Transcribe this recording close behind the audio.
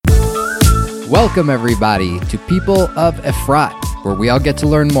Welcome, everybody, to People of Efrat, where we all get to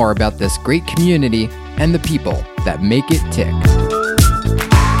learn more about this great community and the people that make it tick.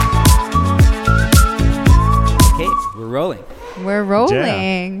 Okay, we're rolling. We're rolling.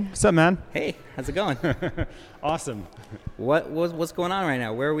 Yeah. What's up, man? Hey, how's it going? Awesome. What's going on right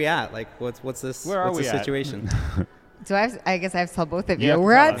now? Where are we at? Like, what's the situation? I guess I have to tell both of you. Yeah,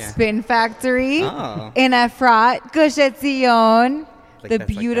 We're tell at us. Spin Factory Oh. in Efrat, Gush Etzion, Like the that's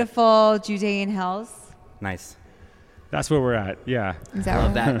like beautiful Judean hills. Nice. That's where we're at. Yeah. Is that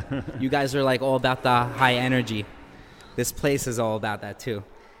Love right? that. You guys are like all about the high energy. This place is all about that too.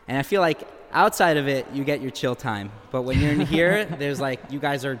 And I feel like outside of it, you get your chill time. But when you're in here, there's like, you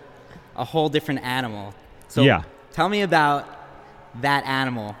guys are a whole different animal. So Yeah. tell me about that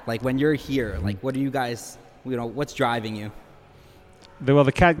animal. Like when you're here, like what are you guys, what's driving you?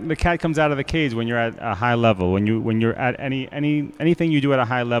 The cat comes out of the cage when you're at a high level. When you're at anything you do at a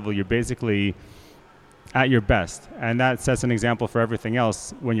high level, you're basically at your best, and that sets an example for everything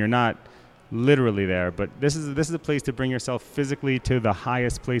else when you're not literally there. But this is a place to bring yourself physically to the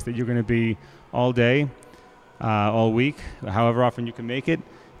highest place that you're going to be all day, all week, however often you can make it,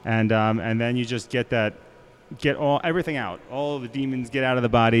 and then you just get everything out. All the demons get out of the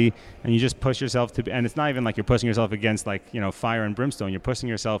body, and you just push yourself to. And it's not even like you're pushing yourself against fire and brimstone. You're pushing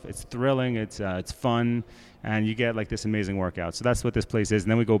yourself. It's thrilling. It's fun, and you get like this amazing workout. So that's what this place is.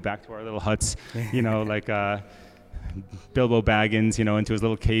 And then we go back to our little huts, like Bilbo Baggins, into his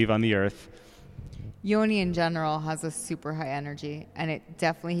little cave on the earth. Yoni in general has a super high energy, and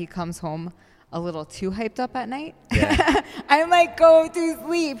he comes home a little too hyped up at night. Yeah. I'm like, go to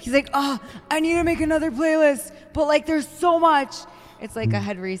sleep. He's like, oh, I need to make another playlist, but like there's so much. It's like a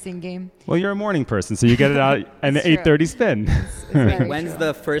head racing game. Well, you're a morning person, so you get it out in the It's true. 8:30 spin. It's very When's true.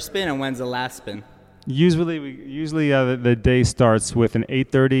 the first spin and when's the last spin? Usually the day starts with an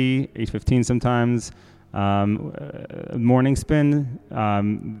 8:30, 8:15 sometimes morning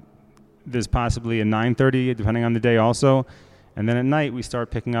spin. There's possibly a 9:30 depending on the day also. And then at night, we start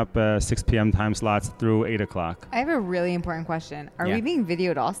picking up 6 p.m. time slots through 8 o'clock. I have a really important question. Are Yeah. we being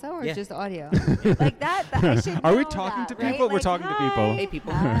videoed also, or Yeah. just audio? Like that I should Are we know talking that, to right? people? We're Like, talking to hi. people. Hey,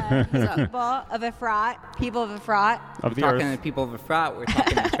 people. Hi. People of Efrat. People of Efrat. Of the Talking earth. to people of Efrat, we're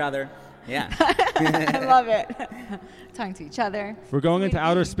talking to each other. Yeah. I love it. Talking to each other. We're going into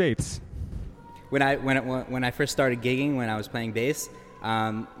outer space. When I first started gigging, when I was playing bass,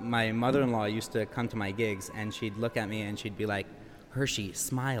 my mother-in-law used to come to my gigs, and she'd look at me and she'd be like, "Hershey,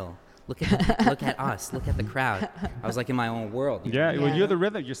 smile. Look at us. Look at the crowd." I was like in my own world. Yeah, well, Yeah. you're the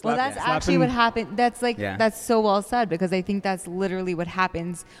rhythm. You're Well, slapping. that's actually what happened. That's so well said, because I think that's literally what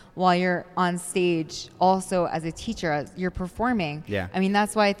happens while you're on stage. Also, as a teacher, as you're performing. Yeah. I mean,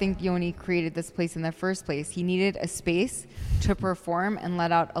 that's why I think Yoni created this place in the first place. He needed a space to perform and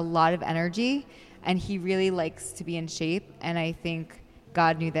let out a lot of energy, and he really likes to be in shape. And I think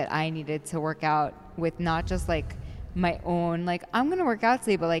God knew that I needed to work out with not just like my own, like, I'm going to work out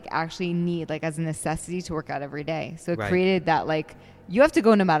today, but like actually need, like, as a necessity to work out every day. So it Right. created that, like, you have to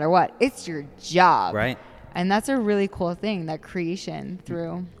go no matter what. It's your job. Right. And that's a really cool thing, that creation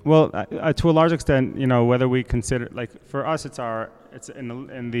through. Well, to a large extent, whether we consider, like, for us, it's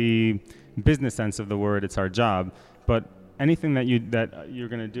in the business sense of the word, it's our job. But anything that you're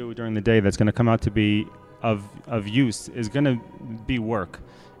going to do during the day that's going to come out to be of use is going to be work.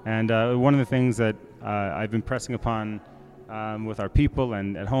 And one of the things that I've been pressing upon with our people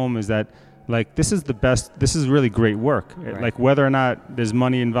and at home is that, like, this is really great work. Right. Like, whether or not there's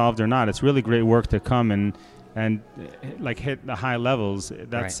money involved or not, it's really great work to come and like hit the high levels.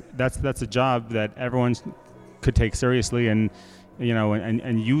 That's a job that everyone could take seriously and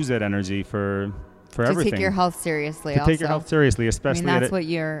use that energy for To everything. take your health seriously. To also. take your health seriously, I especially mean, that's what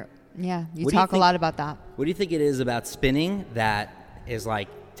you What do you talk a think- lot about that. What do you think it is about spinning that is like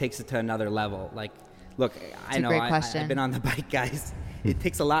takes it to another level? Like, look, I a know great question. I've been on the bike, guys. It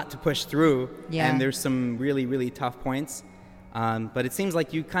takes a lot to push through, Yeah. and there's some really, really tough points. But it seems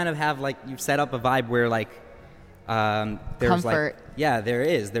like you kind of have, like, you've set up a vibe where, like, there's Comfort. there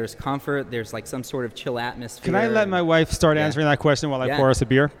is. There's comfort. There's like some sort of chill atmosphere. Can I let my wife start Yeah. answering that question while I Yeah. pour us a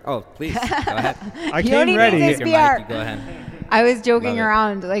beer? Oh, please go ahead. I You came don't need ready. this Your beer. mic, you go ahead. I was joking Love it.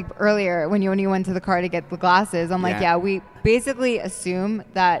 around like earlier when Yoni went to the car to get the glasses. I'm like, Yeah. yeah, we basically assume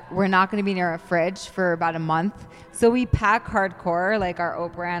that we're not going to be near a fridge for about a month. So we pack hardcore, like our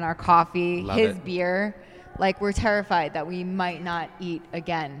Oprah and our coffee, Love his it. beer. Like, we're terrified that we might not eat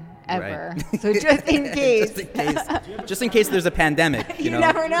again ever. Right. So just in case. Just in case there's a pandemic. You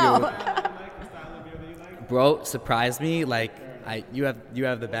never know. Bro, surprised me. Like, You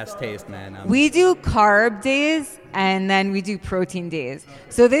have the best taste, man. We do carb days and then we do protein days.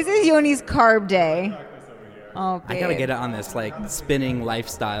 So this is Yoni's carb day. Oh, babe. I gotta get on this like spinning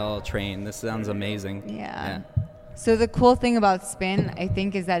lifestyle train. This sounds amazing. Yeah. So the cool thing about spin, I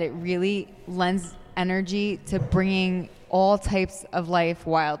think, is that it really lends energy to bringing all types of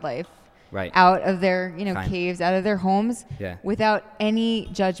wildlife, Right. out of their Fine. caves, out of their homes, Yeah. without any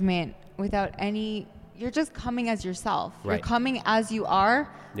judgment, without any. You're just coming as yourself. You're Right. coming as you are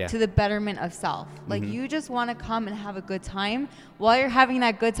Yeah. to the betterment of self. Like you just want to come and have a good time. While you're having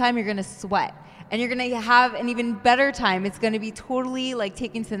that good time, you're gonna sweat. And you're going to have an even better time. It's going to be totally like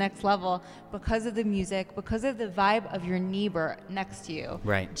taken to the next level because of the music, because of the vibe of your neighbor next to you.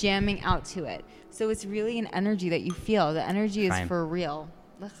 Right. Jamming out to it. So it's really an energy that you feel. The energy is Fine. for real.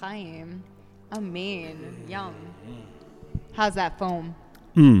 L'chaim. Amen. Yum. How's that foam?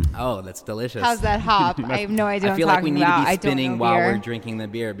 Oh, that's delicious. How's that hop? I have no idea I what feel I'm like we talking need about. to be I don't spinning know while beer. we're drinking the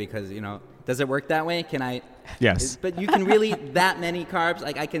beer because does it work that way? Can I? Yes. But you can really that many carbs.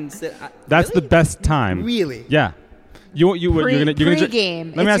 Like I can sit. That's really? the best time. Really? Yeah. You're gonna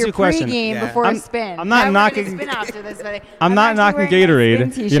Pre-game. Let me ask you a question. Pre-game Yeah. before I'm- a spin. I'm not Now we're knocking- gonna spin after this, but I'm not actually knocking wearing my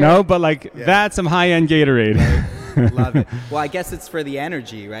Gatorade, spin you t-shirt. know, but like that's some high-end Gatorade. Love it. Well, I guess it's for the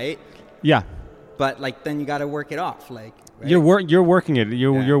energy, right? Yeah. But like then you got to work it off, like. Right? You're working it.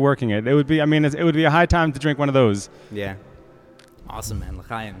 Yeah. You're working it. It would be. It would be a high time to drink one of those. Yeah. Awesome, man.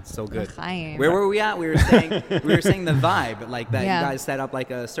 L'chaim, so good. L'chaim. Where were we at? We were saying the vibe, like that. Yeah. You guys set up like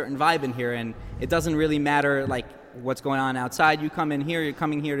a certain vibe in here, and it doesn't really matter like what's going on outside. You come in here. You're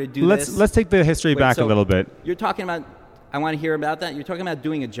coming here to do this. Let's take the history Wait, back a so little bit. You're talking about. I want to hear about that. You're talking about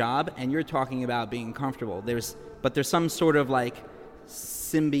doing a job, and you're talking about being comfortable. There's some sort of like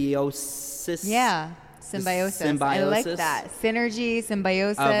symbiosis. Yeah. Symbiosis. I like that. Synergy,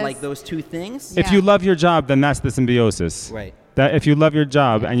 symbiosis. Of like those two things. Yeah. If you love your job, then that's the symbiosis. Right. That if you love your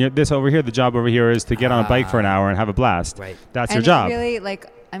job and this over here, the job over here is to get on a bike for an hour and have a blast. Right. That's And your job. it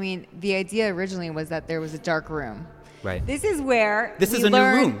really, the idea originally was that there was a dark room. Right. This is where This we is a new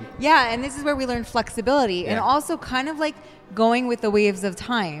learn- room. Yeah, and this is where we learn flexibility and Yeah. also kind of like going with the waves of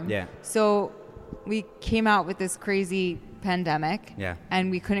time. Yeah. So we came out with this crazy pandemic. Yeah. And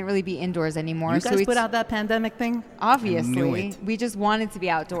we couldn't really be indoors anymore. You so guys we put out that pandemic thing? I knew obviously it. we just wanted to be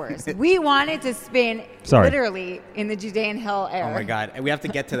outdoors. We wanted to spin Sorry. literally in the Judean Hill air. Oh my God, and we have to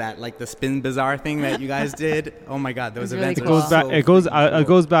get to that, like the Spin Bazaar thing that you guys did. Oh my God, those It was really events. cool. are Goes back. so It goes. freaking cool. It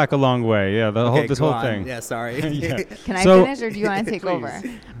goes back a long way. Yeah. Okay, This go whole on. thing. Yeah, sorry. Yeah. Can I So- finish or do you want to take Please. over?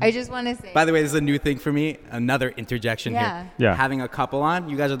 I just want to say. By the way, this is a new thing for me. Another interjection Yeah. here. Yeah. Having a couple on.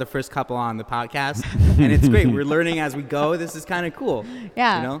 You guys are the first couple on the podcast, and it's great. We're learning as we go. This is kind of cool.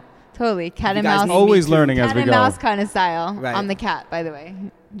 Yeah. You know. Totally. Cat You and guys mouse. need Always me too. learning as Cat we and go. mouse kind of style. Right. I'm the cat, by the way.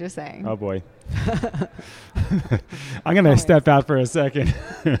 Just saying. Oh boy. I'm gonna step out for a second.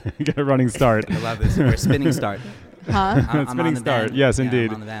 Get a running start. I love this. We're spinning start. Huh? I'm Spinning on the start. band- Yes, yeah, indeed.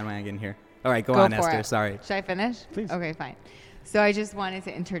 I'm on the bandwagon here. All right, go Go on, for Esther. it. Sorry. Should I finish? Please. Okay, fine. So I just wanted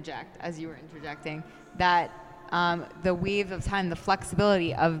to interject, as you were interjecting, that the wave of time, the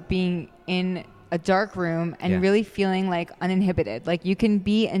flexibility of being in a dark room and Yeah. really feeling like uninhibited. Like you can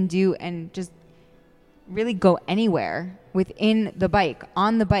be and do and just really go anywhere within the bike,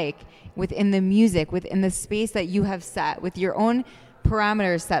 on the bike, within the music, within the space that you have set, with your own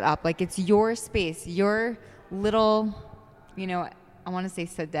parameters set up. Like it's your space, your little, I want to say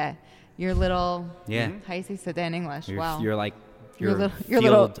sadeh, your little, Yeah. how do you say sadeh in English? Wow. You're like your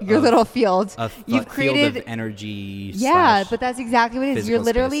little field. A You've created field of energy. yeah, slash but that's exactly what it is. You're physical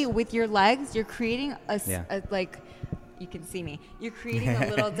literally space. with your legs. You're creating Yeah. you can see me. You're creating a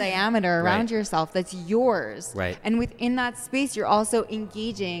little diameter around Right. yourself that's yours. Right. And within that space, you're also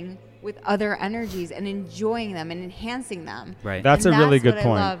engaging with other energies and enjoying them and enhancing them. Right. That's And a really that's good what I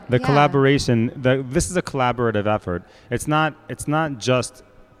point. love. The Yeah. collaboration. This is a collaborative effort. It's not just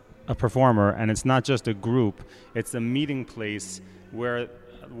a performer and it's not just a group. It's a meeting place where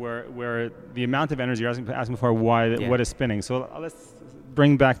the amount of energy you're asking for Yeah. what is spinning. So let's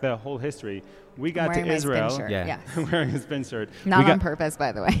bring back the whole history. We got Wearing to my Israel spin shirt. Yeah. Yes. wearing a spin shirt. Not We got- on purpose,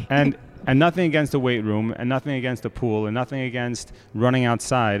 by the way. and nothing against a weight room and nothing against a pool and nothing against running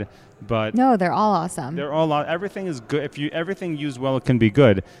outside, but No, they're all awesome. they're all everything is good. If everything used well, it can be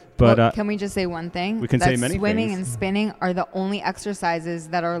good. But Well, can we just say one thing? we can that say many swimming things. and spinning are the only exercises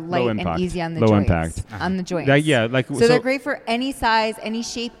that are light and impact. easy on the Low joints. impact. On the joints. yeah, like So they're great for any size, any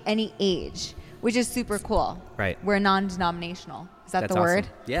shape, any age, which is super cool. Right. We're non-denominational. Is that That's the awesome. word?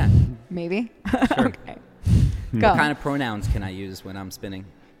 Yeah. Maybe. Sure. Okay. Go. What kind of pronouns can I use when I'm spinning?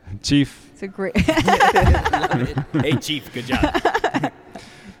 Chief. It's a great. Hey, Chief, good job.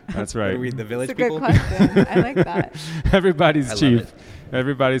 That's right. Are we the village That's a good people? question. I like that. Everybody's I love chief. it.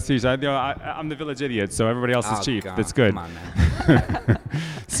 Everybody's chief. I'm the village idiot, so everybody else is Oh, chief. God, That's good. Come on, man.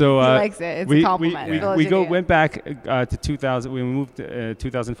 So He likes it. It's a compliment. Village idiot. went back to 2000. We moved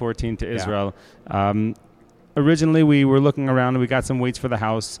 2014 to Israel. Originally, we were looking around and we got some weights for the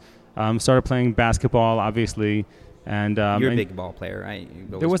house. Started playing basketball, obviously, and You're a and big ball player, right? You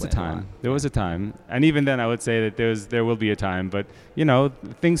there always was a play lot. time. There was a time, and even then, I would say that there will be a time. But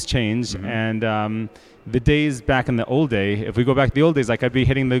things change, and the days back in the old day. If we go back to the old days, like I'd be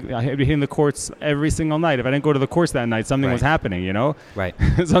hitting the courts every single night. If I didn't go to the courts that night, something was Right. happening. Right.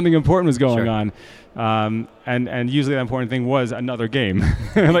 Something important was going Sure. on. And usually the important thing was another game.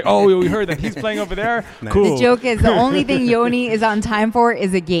 Like, oh, we heard that he's playing over there. Nice. Cool. The joke is the only thing Yoni is on time for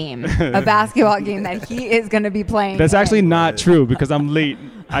is a game, a basketball game that he is going to be playing. That's in. actually not true because I'm late.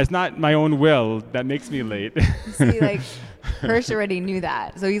 It's not my own will that makes me late. See, like, Hirsch already knew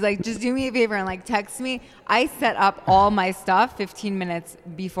that. So he's like, just do me a favor and like text me. I set up all my stuff 15 minutes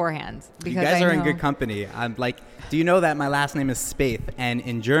beforehand. Because You guys I are in know- good company. I'm like, do you know that my last name is Spaeth, and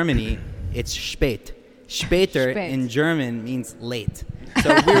in Germany it's Spät. Später Spät. in German means late.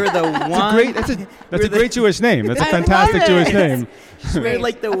 So we were the one. That's we're a great Jewish name. That's a I fantastic love Jewish it. name. We're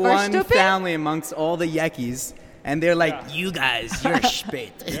like the one Verstupid? family amongst all the Yekis, and they're like, you guys, you're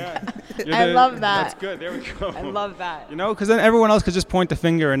Spät. I love that. That's good. There we go. I love that. Because then everyone else could just point the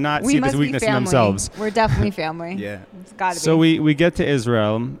finger and not We see must this be weakness in family. themselves. We're definitely family. Yeah. It's got to So be. we get to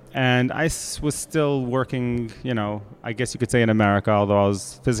Israel, and I was still working, I guess you could say in America, although I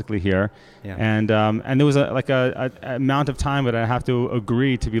was physically here. Yeah. And there was a amount of time that I have to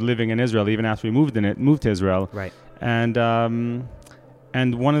agree to be living in Israel, even after we moved to Israel. Right. And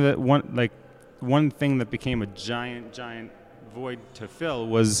one thing that became a giant void to fill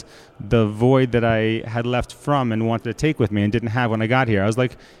was the void that I had left from and wanted to take with me and didn't have when I got here. I was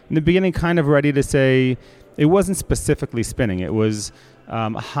like, in the beginning, kind of ready to say, it wasn't specifically spinning. It was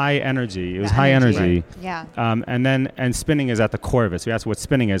high energy. It was The high energy. energy. Yeah. And spinning is at the core of it. So that's what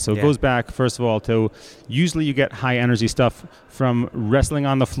spinning is. So Yeah. it goes back, first of all, to usually you get high energy stuff from wrestling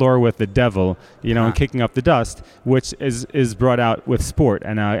on the floor with the devil, and kicking up the dust, which is brought out with sport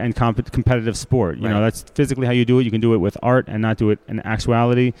and competitive sport. Right. That's physically how you do it. You can do it with art and not do it in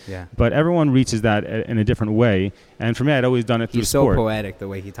actuality. Yeah. But everyone reaches that in a different way. And for me, I'd always done it through He's so sport. poetic the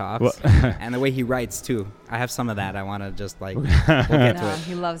way he talks, Well- and the way he writes too. I have some of that. I want to just we'll get to No, it.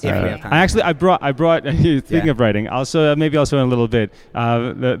 he loves Yeah, we writing. have time. I brought. Speaking Yeah. of writing, maybe I'll show in a little bit.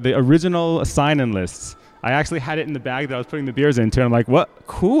 The original sign-in lists. I actually had it in the bag that I was putting the beers into, and I'm like, "What?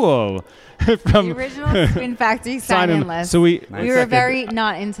 Cool!" The original Spin Factory sign-in list. So we were very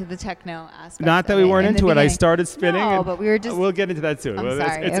not into the techno aspect. not that of we it weren't in the into it. I beginning. started spinning. No, and but we were just. We'll get into that soon. I'm Well,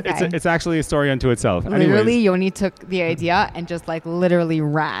 sorry, It's okay. it's actually a story unto itself. Literally, Anyways, Yoni took the idea and just like literally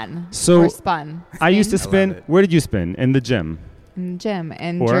ran. So, or spun. I used to love spin. it. Where did you spin? In the gym, in the gym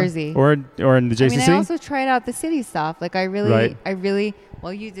in or Jersey. or in the JCC? I mean, I also tried out the city stuff. Like I Right. really.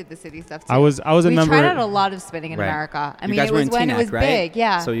 Well, you did the city stuff too. I was a we member. tried out a lot of spinning in Right. America. I You mean, guys it were was in when it TNAC, was right? big,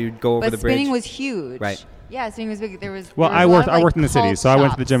 yeah. So you'd go over but the bridge. spinning was huge. Right. Yeah, spinning was big. There was. Well, there was I a lot worked. of, I like, worked in the city, cult so I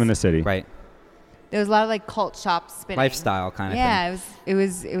went to the shops. gym in the city. Right. There was a lot of like cult shops spinning. Lifestyle kind of Yeah, it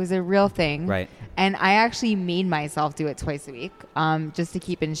was a real thing. Right. And I actually made myself do it twice a week, just to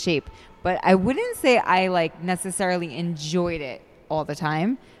keep in shape. But I wouldn't say I like necessarily enjoyed it all the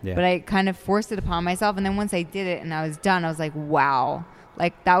time. Yeah. But I kind of forced it upon myself, and then once I did it and I was done, I was like, wow,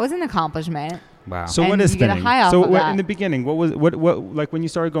 like that was an accomplishment. thing. Wow. So And what is you get a spinning? high off So of what, that. in the beginning, what like when you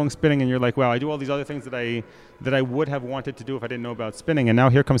started going spinning and you're like, wow, I do all these other things that I would have wanted to do if I didn't know about spinning, and now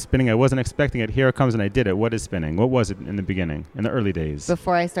here comes spinning. I wasn't expecting it. Here it comes, and I did it. What is spinning? What was it in the beginning, in the early days?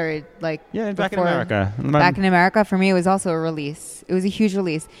 Before I started back in America. Back in America, for me, it was also a release. It was a huge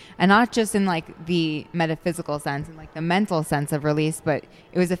release, and not just in like the metaphysical sense and like the mental sense of release, but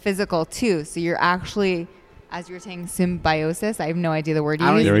it was a physical too. So you're actually, as you were saying, symbiosis. I have no idea the word you I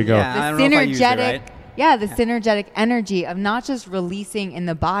don't used. There we go. Yeah, I The don't know if I used it synergetic, right. the synergetic energy of not just releasing in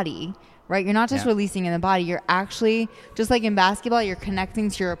the body, right? You're not just Yeah. releasing in the body. You're actually, just like in basketball, you're connecting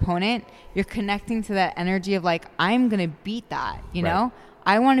to your opponent. You're connecting to that energy of like, I'm going to beat that, you Right. know?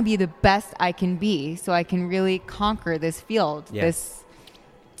 I want to be the best I can be so I can really conquer this field. Yeah.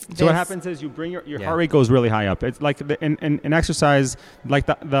 So what happens is you bring your Yeah. heart rate goes really high up. It's like in exercise, like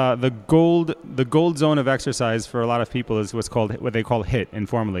the gold zone of exercise for a lot of people is what they call HIIT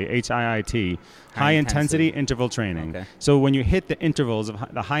informally, HIIT, high intensity interval training. Okay. So when you hit the intervals of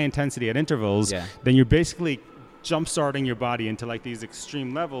the high intensity at intervals, Yeah. then you're basically jump starting your body into like these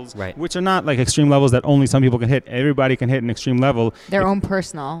extreme levels, Right. which are not like extreme levels that only some people can hit. Everybody can hit an extreme level. Their own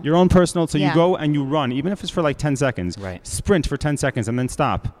personal. Your own personal. So Yeah. you go and you run, even if it's for like 10 seconds. Right. Sprint for 10 seconds and then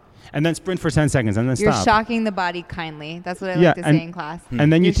stop. And then sprint for 10 seconds and then You're stop. shocking the body kindly. That's what I Yeah, like to and- say in class.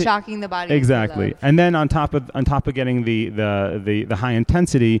 And then You're you shocking the body. exactly. with love. And then on top of getting the high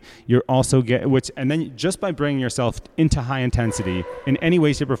intensity, you're also and then just by bringing yourself into high intensity in any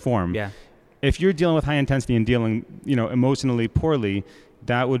way, shape, or form. Yeah. If you're dealing with high intensity and dealing, emotionally poorly,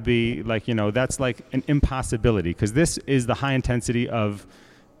 that would be like, that's like an impossibility, because this is the high intensity of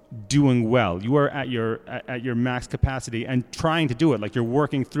doing well. You are at your max capacity and trying to do it. Like you're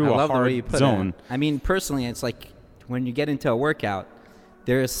working through I a love the way hard you put zone. it. I mean, personally, it's like when you get into a workout,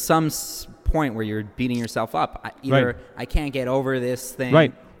 there is some point where you're beating yourself up. Either Right. I can't get over this thing,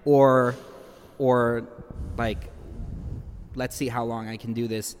 Right. or like, let's see how long I can do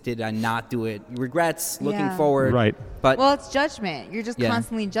this. Did I not do it? Regrets, looking Yeah. forward. Right. But Well, it's judgment. You're just Yeah.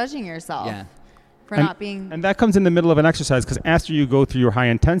 constantly judging yourself yeah, for And- not being. And that comes in the middle of an exercise, because after you go through your high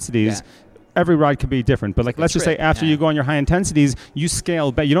intensities, every ride could be different. But like, let's just say trip, after yeah. you go on your high intensities, you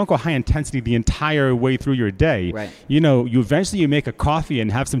scale back. You don't go high intensity the entire way through your day. Right. You eventually you make a coffee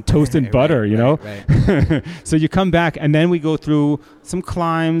and have some toast and butter. Right. So you come back, and then we go through some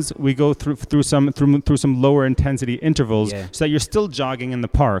climbs. We go through some lower intensity intervals, Yeah. so that you're still jogging in the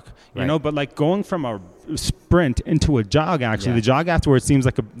park. Right. But like going from a sprint into a jog, actually, Yeah. the jog afterwards seems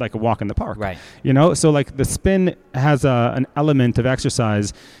like a walk in the park. Right. So like the spin has an element of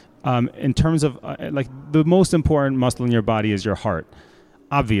exercise, in terms of like the most important muscle in your body is your heart,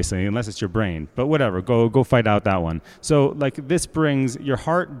 obviously, unless it's your brain. But whatever, go fight out that one. So like this brings your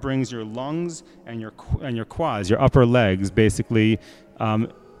heart, brings your lungs and your quads, your upper legs, basically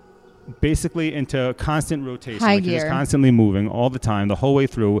into constant rotation. High like you're just gear. constantly moving all the time, the whole way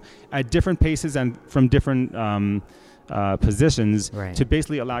through, at different paces and from different positions, Right. to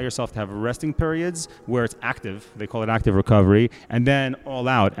basically allow yourself to have resting periods where it's active. They call it active recovery, and then all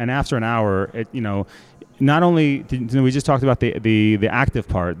out. And after an hour, not only we just talked about the active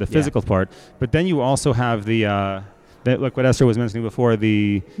part, the physical part, but then you also have like what Esther was mentioning before,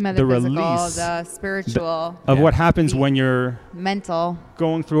 the metaphysical, release the spiritual, of Yeah. what happens The- when you're mental.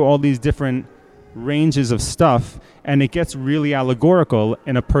 going through all these different ranges of stuff, and it gets really allegorical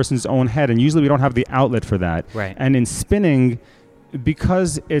in a person's own head, and usually we don't have the outlet for that. Right. And in spinning,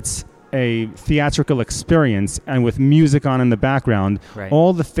 because it's a theatrical experience and with music on in the background, Right.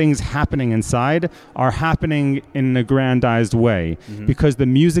 all the things happening inside are happening in an aggrandized way, because the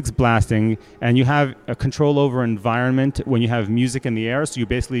music's blasting and you have a control over environment when you have music in the air. So you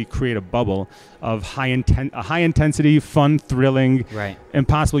basically create a bubble of high intensity, fun, thrilling, Right.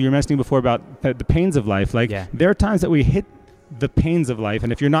 impossible. You were mentioning before about the pains of life. Like Yeah. there are times that we hit the pains of life,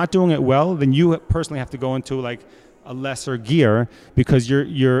 and if you're not doing it well, then you personally have to go into like a lesser gear, because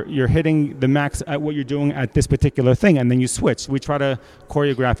you're hitting the max at what you're doing at this particular thing, and then you switch. We try to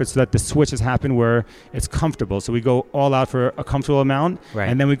choreograph it so that the switches happen where it's comfortable. So we go all out for a comfortable amount, Right.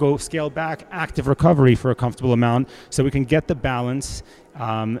 and then we go scale back, active recovery for a comfortable amount, so we can get the balance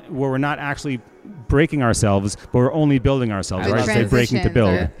where we're not actually breaking ourselves, but we're only building ourselves. I Right? love Say that. breaking to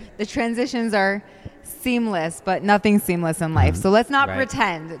build. The transitions are seamless, but nothing's seamless in life. So let's not Right.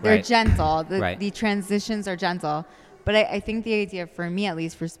 pretend. They're Right. gentle. Right. The transitions are gentle. But I think the idea, for me at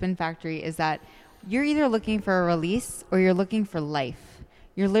least, for Spin Factory, is that you're either looking for a release or you're looking for life.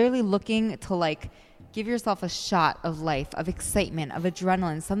 You're literally looking to like give yourself a shot of life, of excitement, of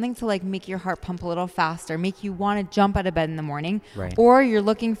adrenaline, something to like make your heart pump a little faster, make you want to jump out of bed in the morning. Right. Or you're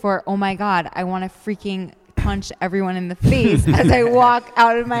looking for, oh my God, I want to freaking punch everyone in the face as I walk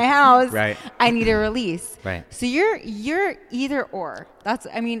out of my house. Right. I need a release. Right. So you're either or.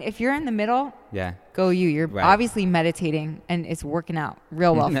 If you're in the middle, Yeah. go you. You're Right. obviously meditating and it's working out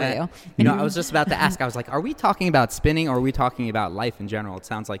real well for you. I was just about to ask. I was like, are we talking about spinning, or are we talking about life in general? It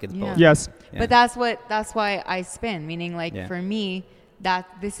sounds like it's Yeah. both. Yes. Yeah. But that's why I spin, meaning like Yeah. for me, that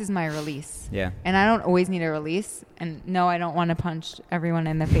this is my release. Yeah. And I don't always need a release. And no, I don't want to punch everyone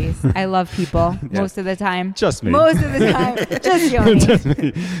in the face. I love people most of the time. Just me. Most of the time. Just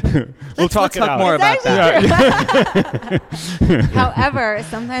Yoni. We'll talk Let's it talk out. more about that. However,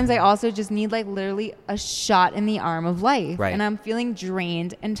 sometimes I also just need like literally a shot in the arm of life. Right. And I'm feeling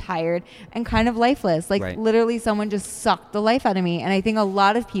drained and tired and kind of lifeless. Like Right. literally someone just sucked the life out of me. And I think a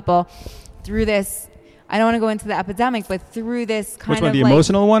lot of people through this, I don't want to go into the epidemic, but through this kind Which one, of the like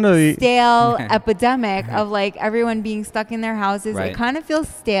emotional one or the? stale epidemic of like everyone being stuck in their houses. Right. It kind of feels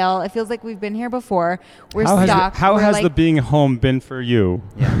stale. It feels like we've been here before. We're How stuck. how We're has like, the being home been for you?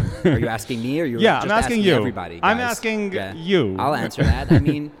 Yeah. Are you asking me, or you're Yeah, just I'm asking you. everybody? I'm guys? asking you. I'll answer that. I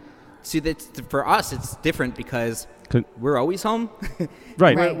mean, See, that's, for us, it's different because we're always home.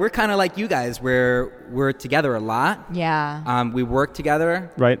 Right. We're kind of like you guys, where we're together a lot. Yeah. We work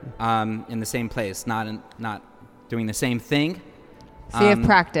together. Right. In the same place, not doing the same thing. So you have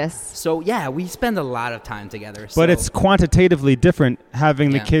practice. So yeah, we spend a lot of time together. But so. it's quantitatively different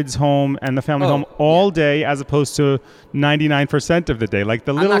having the kids home and the family home all day as opposed to 99% of the day. Like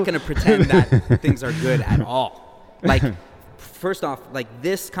the little. I'm not going to pretend that things are good at all. Like, first off, like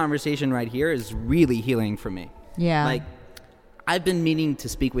this conversation right here is really healing for me. Yeah. Like, I've been meaning to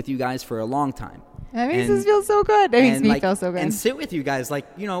speak with you guys for a long time. That makes us feel so good. That makes me feel so good. And sit with you guys, like,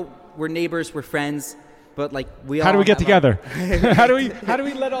 you know, we're neighbors, we're friends. But like how do we get together? How do we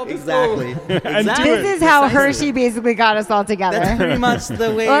let all this go? Exactly. This is how Hershey basically got us all together. That's pretty much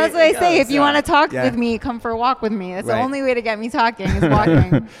the way. Well, that's what I say. If you want to talk Yeah. with me, come for a walk with me. That's the Right. only way to get me talking is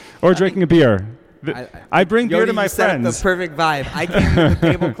walking. Or drinking a beer. I bring beer to my you set up friends. the perfect vibe. I came with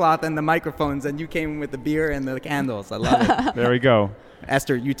the tablecloth and the microphones, and you came with the beer and the candles. I love it. There we go.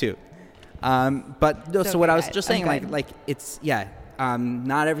 Esther, you too. But no, so what I was just saying, like it's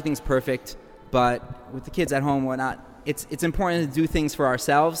not everything's perfect, but with the kids at home, whatnot, it's important to do things for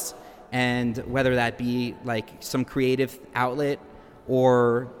ourselves, and whether that be like some creative outlet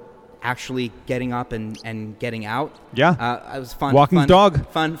or actually getting up and getting out. Yeah. It was fun. Walking dog.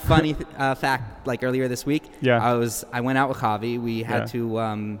 Funny fact. Like earlier this week. Yeah. I went out with Javi. We had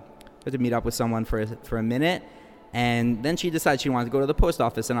to meet up with someone for a minute, and then she decided she wanted to go to the post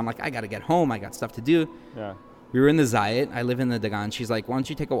office, and I'm like, I got to get home. I got stuff to do. Yeah. We were in the Zayat. I live in the Dagan. She's like, why don't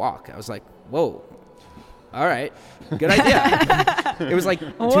you take a walk? I was like, whoa. All right. Good idea. It was like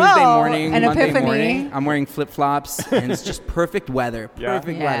Tuesday morning, an Monday epiphany. morning. I'm wearing flip-flops, and it's just perfect weather.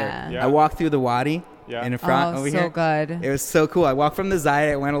 Perfect weather. Yeah. I walked through the wadi in the front over so here. good. It was so cool. I walked from the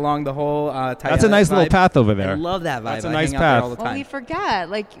Zayat. I went along the whole That's a nice little path over there. I love that vibe. That's a I nice hang out there path. all the Well, time. we forget.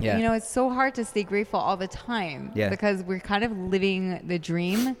 Like, Yeah. you know, it's so hard to stay grateful all the time. Yeah. Because we're kind of living the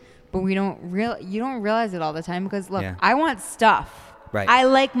dream, but you don't realize it all the time because, look, Yeah. I want stuff. Right. I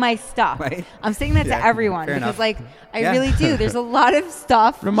like my stuff. Right. I'm saying that Yeah. to everyone Fair because, enough. like, I Yeah. really do. There's a lot of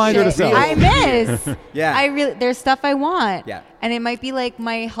stuff. Reminder to that self. I miss. Yeah. There's stuff I want. Yeah. And it might be like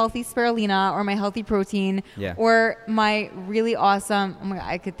my healthy spirulina or my healthy protein Yeah. or my really awesome. Oh my God,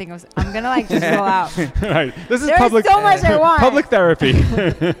 I could think of. I'm gonna like just roll out. Right. This is There's public. so much I want. Public therapy.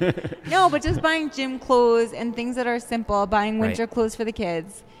 No, but just buying gym clothes and things that are simple, buying winter clothes for the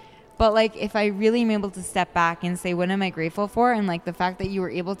kids. But like if I really am able to step back and say, what am I grateful for? And like the fact that you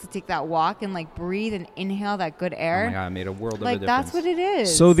were able to take that walk and like breathe and inhale that good air. Oh my God, it made a world of a Like difference. that's what it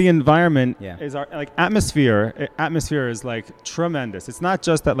is. So the environment Yeah. is our like atmosphere. Atmosphere is like tremendous. It's not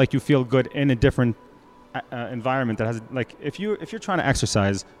just that like you feel good in a different environment that has like if you're trying to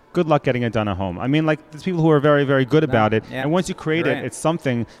exercise, good luck getting it done at home. I mean, like there's people who are very, very good about it, Yeah. and once you create You're it, right. it's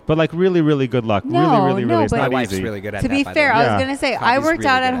something. But like really, really good luck. No, really, it's but- My not wife's easy. really good at to that. be by the fair, way. I Yeah. was gonna say Javi's I worked really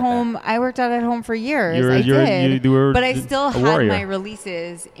out good at at home. I worked out at home for years. You were but I a still had warrior. my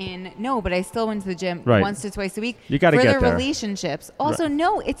releases in. No, but I still went to the gym Right. once to twice a week. You gotta for get the there. relationships. Also, Right.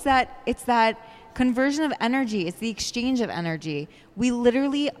 no, it's that conversion of energy. It's the exchange of energy. We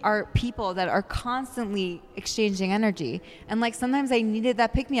literally are people that are constantly exchanging energy. And like sometimes I needed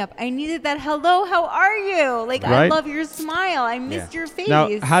that pick me up. I needed that hello, how are you? Like I Right. love your smile. I missed your face. Now,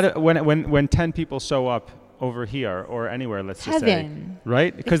 when 10 people show up over here or anywhere, let's just say, Heaven.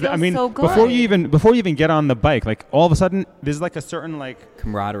 right? Because I feels mean, so before good. you even get on the bike, like all of a sudden, there's like a certain like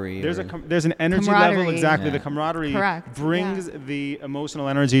camaraderie. there's or- there's an energy level. Camaraderie. Exactly, Yeah. the camaraderie Correct, brings yeah. the emotional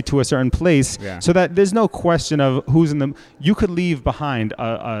energy to a certain place, Yeah. so that there's no question of who's in the. You could leave behind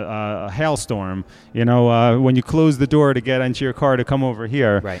a hailstorm, you know, when you close the door to get into your car to come over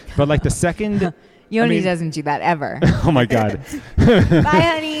here. Right. But like the second. Yoni I mean- doesn't do that ever. Oh my God! Bye,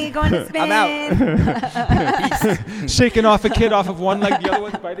 honey. Going to spin. I'm out. Shaking off a kid off of one leg, the other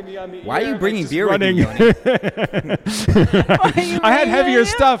one's biting me on the ear. Why are you like, bringing just beer running. with you, Tony? I had heavier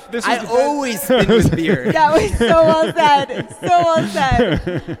stuff. This was I always spin with beer. That was so well said. So well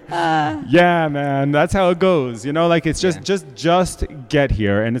said. Yeah, man, that's how it goes. You know, like it's just get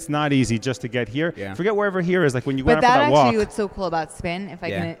here, and it's not easy just to get here. Yeah. Forget wherever here is. Like when you But went out that for that actually walk. what's so cool about spin, if I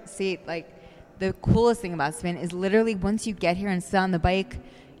Yeah. can say it, like the coolest thing about spin is literally once you get here and sit on the bike,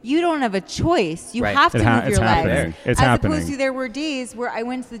 you don't have a choice. You Right. have to It ha- move it's your legs. happening. It's As happening. opposed to there were days where I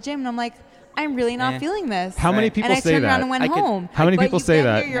went to the gym and I'm like, I'm really not Eh. feeling this. How many Right. people and I say turned around that? and went I could- home. How many But people you say get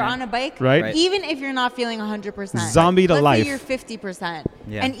that? Here, you're on a bike, Right? Right. Even if you're not feeling 100%. Zombie to let's life. say you're 50%.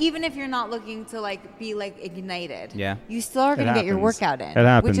 Yeah. And even if you're not looking to like be like ignited, Yeah. you still are going to get your happens. workout in. It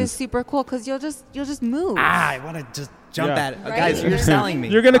happens. Which is super cool because you'll just move. I want to just jump Yeah. at it. Right. Guys, you're selling me.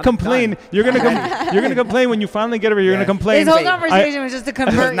 You're gonna I'm complain. done. You're gonna complain when you finally get over. You're gonna complain. This whole Wait, conversation was just to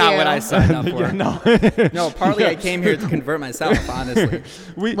convert Not you. what I signed up for. Yeah, no. No, partly I came here to convert myself, honestly.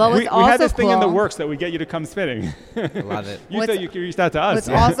 we What was we had also this thing in the cool- works that we get you to come spinning. Love it. You What's- said you reached out to us.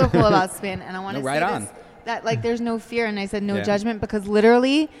 What's also cool about spin, and I want to No, say right this, on. that like there's no fear, and I said no Yeah. judgment because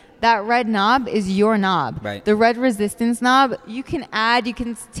literally that red knob is your knob. Right. The red resistance knob, you can add, you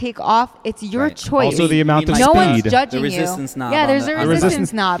can take off. It's your Right. choice. Also, the amount of no one's speed. judging The you. resistance knob Yeah, on there's the- a on the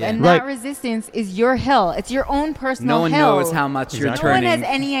resistance bike. knob, Yeah. and Right. that resistance is your hill. It's your own personal No one hill. knows how much you're Exactly. No one turning.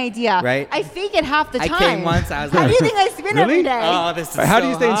 has any idea. Right? I fake it half the I time. came once, I was How like, do you think I spin Really? every day? oh, this is How do so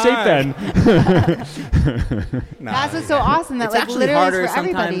you stay in hard. shape then? No, That's what's so awesome. That it's like actually literally harder it's for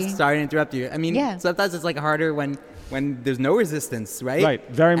sometimes. everybody. Sorry to interrupt you. I mean, Yeah. sometimes it's like harder when there's no resistance, right? Right,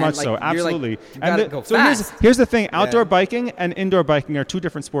 very And, much like, so, you're like, absolutely. you gotta go so fast. here's the thing: outdoor biking and indoor biking are two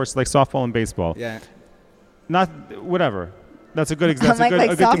different sports, like softball and baseball. Yeah. Not whatever. That's a good example. Like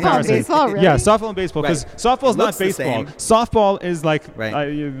a good softball and comparison. baseball, really? Yeah, softball and baseball, because Right. softball's It not looks the baseball. same. Softball is like Right.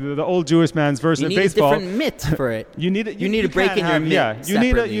 the old Jewish man's version You of need baseball. a different mitt for it. You need You need a break can't in your have- mitt. Yeah, you need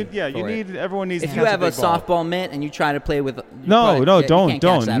separately you for it. need. Everyone needs. If to you have a big ball. softball mitt and you try to play with, you No, probably- no, yeah, you don't. can't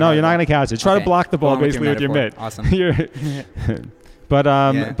catch that No, hard you're not ball. gonna catch it. Try to Okay. block the Go ball on with basically your with your mitt. metaphor. Awesome. You're- But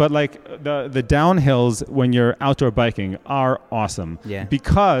Yeah. but like the downhills when you're outdoor biking are awesome. Yeah.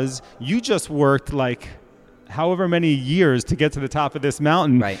 Because you just worked like however many years to get to the top of this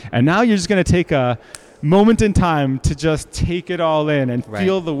mountain, Right. and now you're just gonna take a moment in time to just take it all in and Right.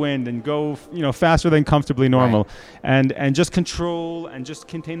 feel the wind and go faster than comfortably normal, Right. and just control and just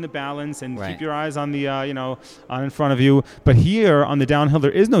contain the balance and Right. keep your eyes on the on in front of you. But here on the downhill there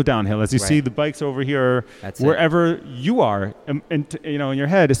is no downhill, as you see Right. the bikes over here That's it. wherever you are in your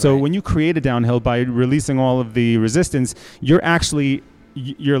head. So Right. when you create a downhill by releasing all of the resistance, you're actually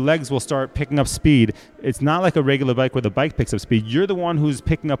your legs will start picking up speed. It's not like a regular bike where the bike picks up speed. You're the one who's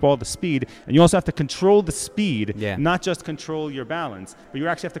picking up all the speed, and you also have to control the speed, Yeah. not just control your balance, but you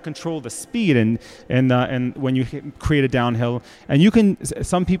actually have to control the speed. And when you create a downhill, and you can,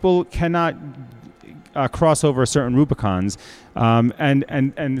 some people cannot cross over certain Rubicons,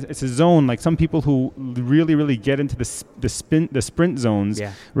 and it's a zone like some people who really get into the sprint zones,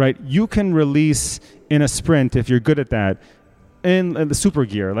 Yeah. right? You can release in a sprint if you're good at that. In the super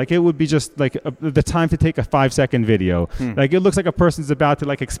gear, like it would be just like the time to take a 5-second video. Like it looks like a person's about to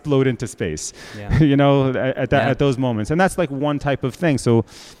like explode into space, Yeah. at those moments. And that's like one type of thing. So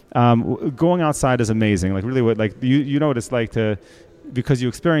going outside is amazing. Like really, what like you know what it's like to, because you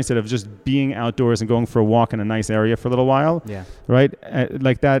experience it of just being outdoors and going for a walk in a nice area for a little while. Yeah. Right.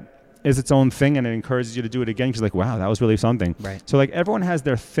 Like that is its own thing, and it encourages you to do it again. Because like, wow, that was really something. Right. So like everyone has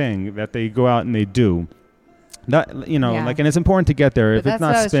their thing that they go out and they do. That Yeah. like, and it's important to get there. But If that's it's not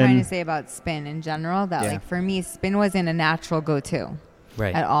what I was trying spin, to say about spin in general. That Yeah. like for me, spin wasn't a natural go-to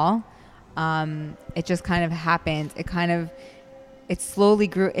Right. at all. It just kind of happened. It slowly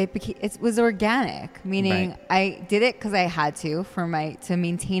grew. It was organic, meaning Right. I did it because I had to to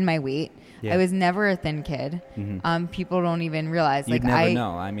maintain my weight. Yeah. I was never a thin kid. People don't even realize. You'd Like never I,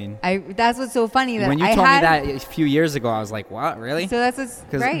 know. I mean, that's what's so funny that when you I told had. me that a few years ago, I was like, what? Really? So that's what's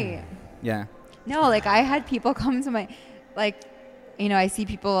 'Cause- right. Yeah. No, like I had people come to my, like, I see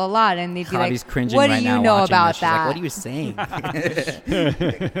people a lot, and they'd be Javi's like, cringing "What right do you now know watching about this. She's that?" like, what are you saying?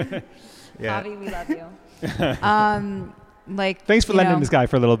 Yeah. Javi, we love you. Like, thanks for you lending know, this guy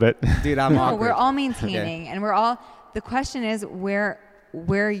for a little bit. Dude, I'm No, awkward. we're all maintaining, and we're all. The question is where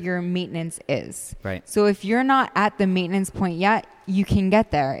your maintenance is. Right. So if you're not at the maintenance point yet, you can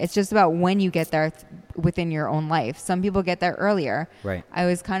get there. It's just about when you get there within your own life. Some people get there earlier. Right. I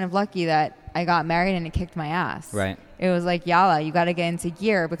was kind of lucky that I got married and it kicked my ass. Right. It was like, Yala, you got to get into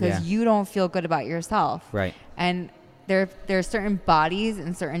gear because Yeah. you don't feel good about yourself. Right. And there are certain bodies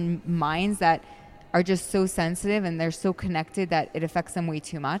and certain minds that are just so sensitive and they're so connected that it affects them way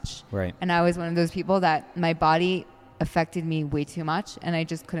too much. Right. And I was one of those people that my body affected me way too much and I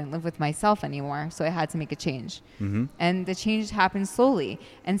just couldn't live with myself anymore. So I had to make a change. Mm-hmm. And the change happened slowly.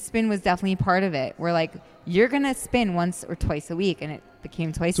 And spin was definitely part of it. We're like, you're going to spin once or twice a week. And it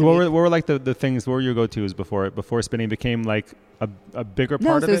became twice So a what week. were like the things? What were your go-tos before spinning became like a bigger No,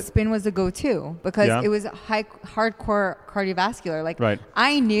 part so of it? spin was a go-to because Yeah. it was hardcore cardiovascular. Like Right.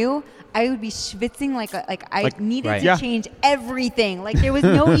 I knew I would be schwitzing like I Like- needed Right. to Yeah. change everything. Like there was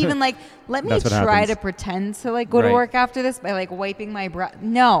no even like let me That's what try happens. to pretend to like go to Right. work after this by like wiping my breath.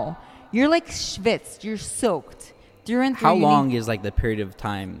 No, you're like schwitzed. You're soaked. Through and through. How you long need is like the period of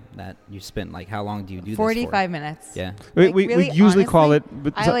time that you spend? Like, how long do you do this 45 for? minutes. Yeah. We Like, we really, usually call honestly, it.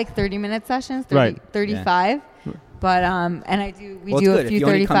 But I like 30-minute sessions, 30, Right. 35. But and we Well, do it's a good. few If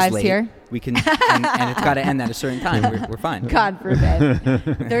Yoni comes 35s late, here. we can, and it's got to end at a certain time. We're fine. God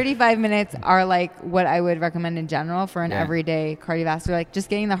forbid. 35 minutes are like what I would recommend in general for an Yeah. everyday cardiovascular, like just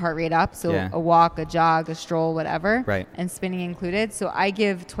getting the heart rate up. So Yeah. a walk, a jog, a stroll, whatever. Right. And spinning included. So I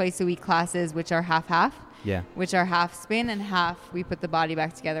give twice a week classes, which are half-half. Yeah. Which are half spin and half we put the body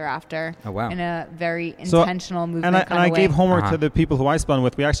back together after. Oh, wow. In a very So- intentional movement And I way. gave homework Uh-huh. to the people who I spun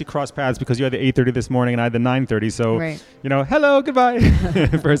with. We actually crossed paths because you had the 8:30 this morning and I had the 9:30. So, Right. hello, goodbye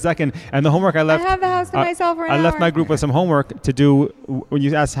for a second. And the homework I left. I have the house to myself for an I left hour. my group with some homework to do. When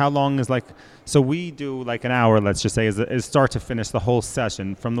you ask how long is like, so we do like an hour, let's just say, is start to finish the whole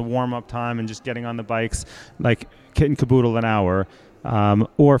session from the warm up time and just getting on the bikes, like kit and caboodle an hour.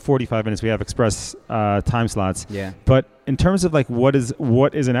 Or 45 minutes. We have express time slots. Yeah. But in terms of like what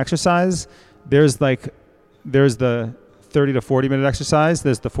is an exercise, there's the 30 to 40 minute exercise.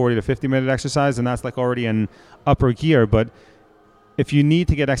 There's the 40 to 50 minute exercise, and that's like already in upper gear. But if you need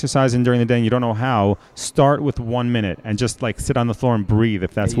to get exercise in during the day and you don't know how, start with 1 minute and just like sit on the floor and breathe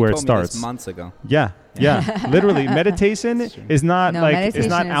if that's You where it told me this starts. months ago. Yeah. Literally, meditation is not No, like it's meditation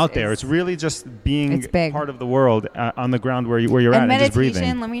not out is- there. It's really just being It's big. part of the world on the ground where you're at And and just meditation,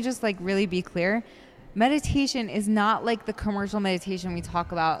 breathing. let me just like really be clear. Meditation is not like the commercial meditation we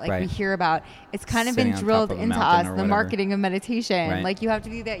talk about, like we Right. hear about. It's kind of Sitting been on drilled top of a into mountain us, or the whatever. marketing of meditation. Right. Like you have to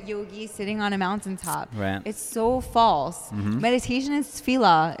be that yogi sitting on a mountaintop. Right. It's so false. Mm-hmm. Meditation is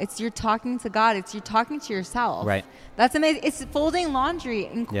tefillah. It's you're talking to God. It's you're talking to yourself. Right. That's amazing. It's folding laundry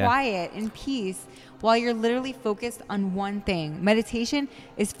in Yeah. quiet, in peace, while you're literally focused on one thing. Meditation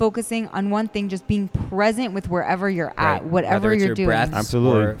is focusing on one thing, just being present with wherever you're at, Right. whatever Whether it's you're your doing. breaths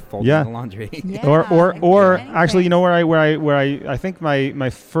Absolutely. Or folding Yeah. the laundry. Yeah, or anything. actually, you know where I think my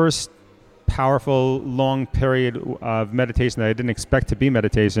first powerful long period of meditation that I didn't expect to be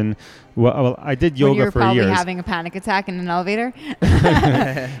meditation. Well, I did When yoga you're for probably years. having a panic attack in an elevator.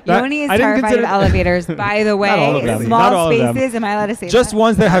 That- Yoni is I didn't terrified of consider- elevators. By the way, Not all of them. Not small all of them. spaces. Am I allowed to say Just that?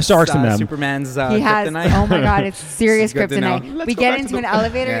 ones that have sharks in them. Superman's He has. kryptonite. Oh my God, it's serious This is good to know. kryptonite. Let's We go get back to into the- an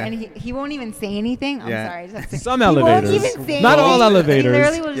elevator Yeah. and he won't even say anything. I'm Yeah. sorry. I just have to say. Some He elevators. won't even say Not all anything. elevators. He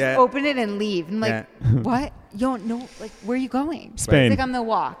literally will just Yeah. open it and leave. And like, Yeah. what? You don't know. Like, where are you going? Spain. It's like I'm gonna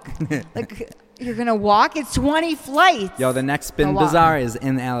walk. Like, you're gonna walk? It's 20 flights. Yo, the next Spin A lot. Bazaar is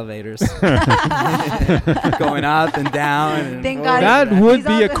in the elevators. Going up and down. And Thank over God That He's would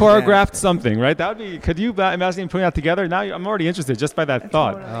on be a the- choreographed something, right? That would be. Could you imagine putting that together? Now I'm already interested just by that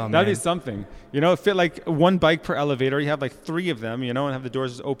thought. Totally. Oh, That'd be man. something. Fit like one bike per elevator. You have like 3 of them, and have the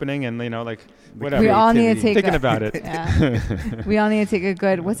doors just opening, and like whatever. We all need to creativity. take Thinking a- about it. Yeah. We all need to take a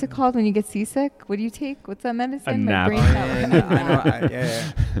good. What's it called when you get seasick? What do you take? What's that medicine? My nap. brain- Yeah, no, I a know. nap. Yeah.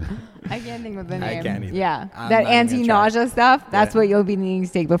 I can't think of the I name. can't either. Yeah, I'm that not even gonna anti-nausea stuff. That's Yeah. what you'll be needing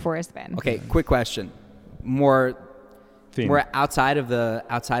to take before a spin. Okay, quick question. More Theme. More outside of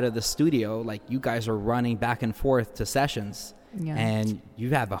the studio, like you guys are running back and forth to sessions. Yeah. And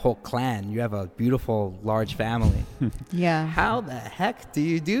you have a whole clan. You have a beautiful large family. Yeah. How the heck do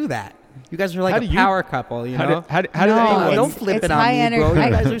you do that? You guys are like How a do you- power couple, you know? How did No, anyone? it's- Don't flip it's it on high me, energy. bro. You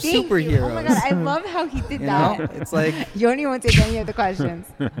guys are Thank you. superheroes. Oh my God, I love how he did You know? that. It's like, Yoni won't take any of the questions.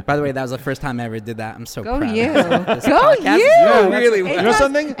 by the way, that was the first time I ever did that. I'm so Go proud. you. This Go podcast you. is Yeah, really It well. You know does-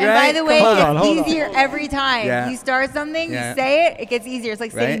 something? And by Right? the way, Hold it's on, hold on. easier every time. Yeah. You start something, Yeah. you say it gets easier. It's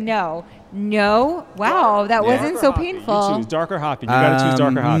like saying Right? no. No. Wow, that Yeah. wasn't so You painful. choose dark or hoppy. You gotta choose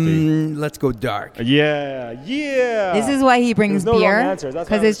dark or hoppy. Let's go dark. Yeah. This is why he brings There's no beer, wrong answers. That's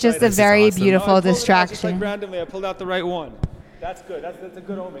why because I'm it's just excited. a This is very awesome. beautiful No, I pulled it out just distraction. like randomly, I pulled out the right one. That's good. That's a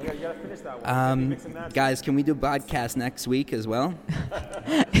good omen. Yeah, you gotta finish that one. Mixing that. Guys, can we do podcast next week as well?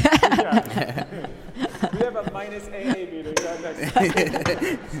 We have a minus AA meeting next.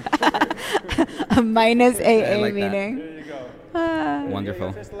 A minus AA like that. meeting. There you go. Wonderful.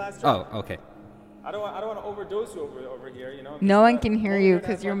 You finish the last drop? Oh, okay. I don't want to overdose you over here. No one can hear you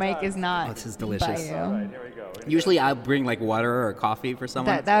because your mic is not. Oh, this is by delicious. you. All right, here we go. Usually I'll bring like water or coffee for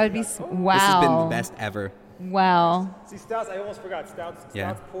someone. That would be wow. This has been the best ever. Wow. See, stouts. I almost forgot stouts.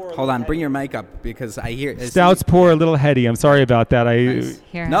 Yeah. Stouts pour. a Hold little on, bring heady. your mic up because I hear Stouts pour a little heady. I'm sorry about that. Nice.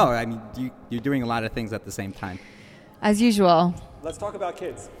 Here. No, I mean you're doing a lot of things at the same time. As usual, Let's talk about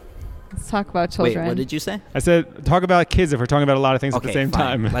kids. let's talk about Wait, children. what did you say? I said talk about kids if we're talking about a lot of things at the Okay, same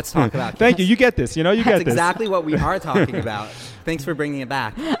fine. time. Let's talk about Thank you. kids. You get this. You That's get this. exactly what we are talking about. Thanks for bringing it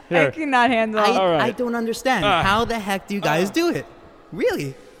back. I Here. cannot handle. I All right. don't understand. Ah. How the heck do you guys do it?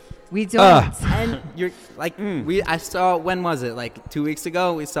 Really? We don't. And you're like, I saw, when was it? Like 2 weeks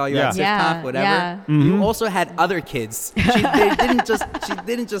ago, we saw you Yeah. at Yeah, SIFTOF, whatever. yeah. You also had other kids. She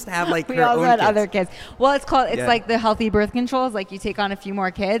didn't just have like We her also own had kids. other kids. Well, it's Yeah. like the healthy birth controls. Like you take on a few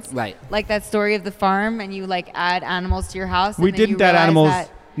more kids. Right. Like that story of the farm, and you like add animals to your house. We and then you didn't add realize animals. that-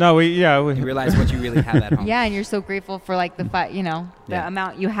 No, we You realize what you really have at home. yeah, and you're so grateful for like the the Yeah.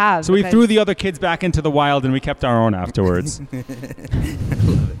 amount you have. So we because threw the other kids back into the wild, and we kept our own afterwards.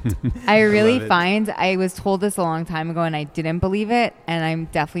 I really love it. find I was told this a long time ago, and I didn't believe it, and I'm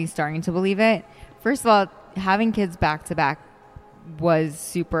definitely starting to believe it. First of all, having kids back to back was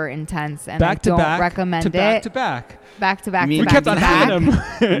super intense, and Back I to don't back recommend to it. back to back. Back to back You to mean We back kept to on back. having them.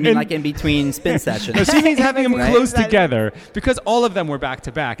 You mean And- like in between spin No, sessions? she means having them Right. close together because all of them were back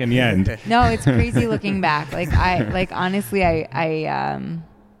to back in the end. No, it's crazy looking back. Like honestly,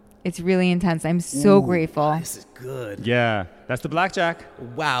 it's really intense. I'm so Ooh, grateful. This is good. Yeah, that's the blackjack.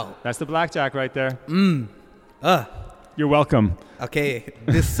 Wow. That's the blackjack right there. Uh, You're welcome. okay.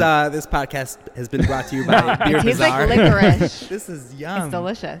 This podcast has been brought to you by Beer It tastes Bazaar. like licorice. This is yum. It's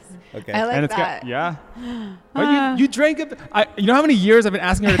delicious. Okay. I like And it's that. got yeah. Oh, you drank it. You know how many years I've been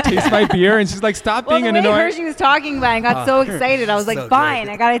asking her to taste my beer, and she's like, "Stop Well, being the an way annoying." Hershey was talking about it, I got so excited. I was like, so fine,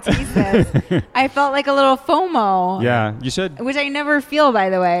 good. I got to taste this. I felt like a little FOMO. Yeah, you should. Which I never feel, by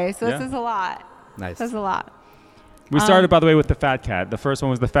the way. So Yeah. this is a lot. Nice. This is a lot. We started, by the way, with the Fat Cat. The first one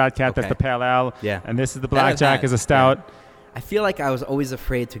was the Fat Cat. That's Okay. the Pale Ale. Yeah. And this is the That I've Blackjack. had. Is a stout. Yeah. I feel like I was always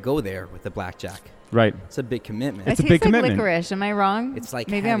afraid to go there with the blackjack. Right. It's a big commitment. It's it a tastes big commitment. like licorice. Am I wrong? It's like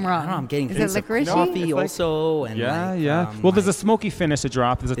maybe heavy. I'm wrong. I don't know, I'm getting Is hints it of licorice? coffee It's like- also, and Yeah, like, yeah. Well, there's a like- smoky finish to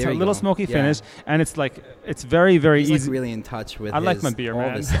drop. There's a There you little go. smoky Yeah. finish, and it's like it's very, very He's easy. like really in touch with. I like his- my beer, all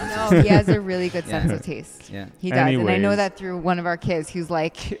man. the senses. No, he has a really good Yeah. sense of taste. Yeah. He does. And I know Anyways. that through one of our kids who's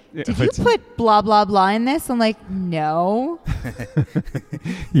like, Yeah, did you it's- put blah, blah, blah in this? I'm like, no.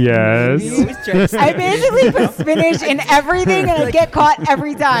 Yes. You always try to say- I basically put spinach in everything and I get caught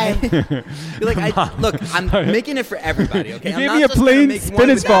every time. Be like, look, I'm making it for everybody. Okay, You I'm gave not me a just gonna plain make one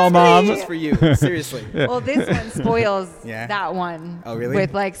spinach with ball, that Mom. just for you. Seriously. Well, this one spoils Yeah. that one. Oh, really?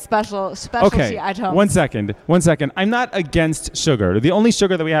 With like specialty Okay. items. 1 second. 1 second. I'm not against sugar. The only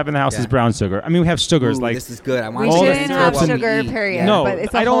sugar that we have in the house Yeah. is brown sugar. I mean, we have sugars Ooh, like. this is good. I want We all the shouldn't to have syrups and- sugar, eat. period. No, but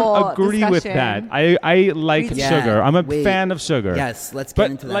it's a I don't whole agree with that. discussion. I like We- Yeah, sugar. I'm a wait. fan of sugar. Yes, let's get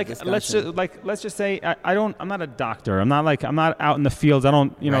But into that like, discussion. let's just say I'm not a doctor. I'm not out in the fields. I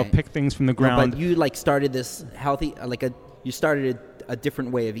don't Right. pick things from the No, ground. but you like started this healthy, you started a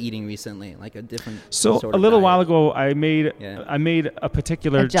different way of eating recently, like a different. So sort a of little diet. while ago, I made Yeah. a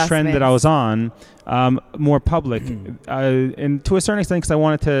particular trend that I was on more public, and to a certain extent, because I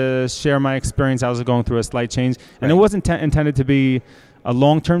wanted to share my experience. I was going through a slight change, and it Right. wasn't intended to be a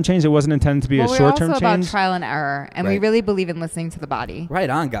long-term change. It wasn't intended to be Well, a we're short-term also about change. trial and error, and we Right. really believe in listening to the body. Right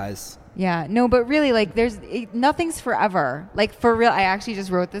on, guys. Yeah, no, but really, like, nothing's forever. Like, for real, I actually just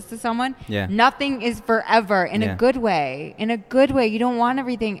wrote this to someone. Yeah. Nothing is forever in Yeah. a good way. In a good way, you don't want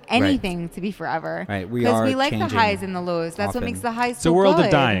anything to be forever. Right, we Because are we like the changing highs and the lows. That's often. what makes the highs It's a so world good.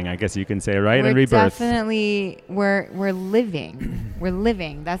 of dying, I guess you can say, right? We're And rebirth. definitely we're living. We're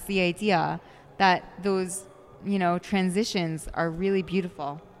living. That's the idea. That those transitions are really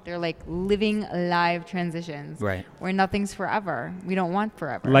beautiful. They're like living live transitions. Right. Where nothing's forever. We don't want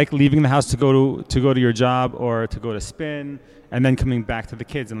forever. Like leaving the house to go to your job or to go to spin, and then coming back to the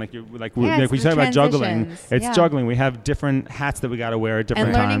kids, and like Yeah, we it's talk the about juggling. transitions. It's Yeah. juggling. We have different hats that we got to wear at different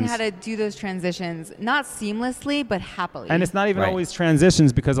and learning times. how to do those transitions, not seamlessly, but happily. And it's not even Right. always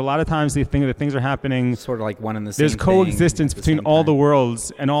transitions, because a lot of times the things are happening. Sort of like one and the same. There's coexistence thing at the between same all the time.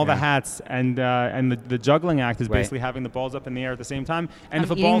 worlds and all the Yeah. hats, and the juggling act is Right. basically having the balls up in the air at the same time. And I'm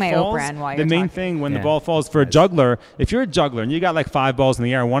if a eating ball my falls, Oprah while the you're main talking. thing when the Yeah. ball falls for a Nice. juggler, if you're a juggler and you got like 5 balls in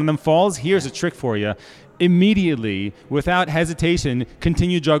the air and one of them falls, here's a trick for you. Immediately, without hesitation,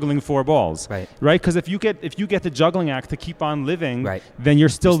 continue juggling 4 balls. Right. Right? Because if you get the juggling act to keep on living, Right. then you're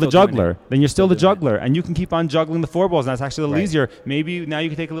still the still doing juggler. it. Then you're still the Still doing it. juggler, and you can keep on juggling the 4 balls. And that's actually a little Right. easier. Maybe now you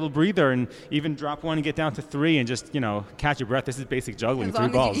can take a little breather and even drop one and get down to 3 and just catch your breath. This is basic juggling. as 3 long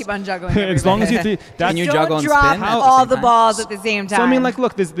as balls. you keep on juggling. As long as you everybody. that's Can you Don't juggle and drop spin at the all same the time? balls at the same time. so I mean, like,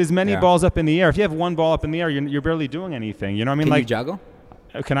 look, there's many Yeah. balls up in the air. If you have one ball up in the air, you're barely doing anything. You know what I mean? Can like, you juggle?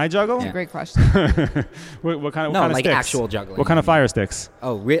 can I juggle? That's Yeah. a great question. What kind of No, what kind like of sticks? actual juggling. What kind of fire sticks?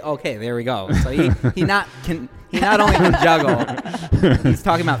 Oh, okay, there we go. So he not only can juggle, he's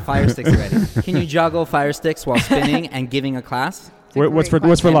talking about fire sticks already. Can you juggle fire sticks while spinning and giving a class? What's for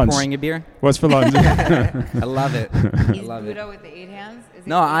great And lunch? pouring a beer? What's for lunch? I love it. I Is love it. Buddha with the 8 hands? Is it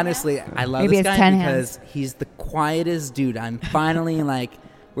No, 8 honestly, hands? I love Maybe this it's guy 10 because he's the quietest dude. I'm finally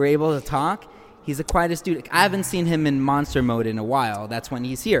we're able to talk. He's the quietest dude. I haven't seen him in monster mode in a while. That's when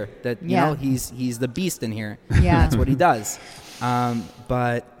he's here. That you know, he's the beast in here. Yeah. That's what he does.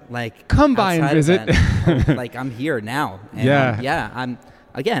 But like, Come by and outside of visit. that, like, I'm here now. And I'm.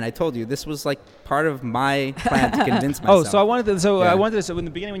 Again, I told you this was like part of my plan to convince myself. So I wanted to. So in the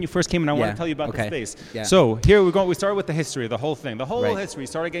beginning, when you first came in, I wanted to tell you about the space. Yeah. So here we go. We started with the history, the whole thing, the whole history.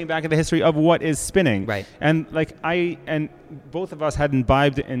 Started getting back into the history of what is spinning. Right. And like both of us had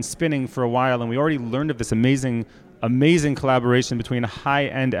imbibed in spinning for a while, and we already learned of this amazing collaboration between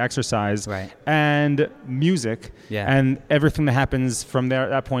high-end exercise and music and everything that happens from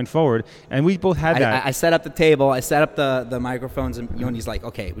that point forward. And we both had that. I set up the table. I set up the microphones, and Yoni's like,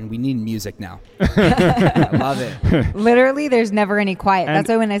 okay, we need music now. I love it. Literally, there's never any quiet. That's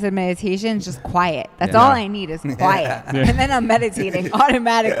why when I said meditation, it's just quiet. That's all I need is quiet. And then I'm meditating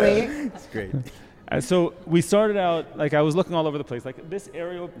automatically. It's great. So we started out, like, I was looking all over the place. Like, this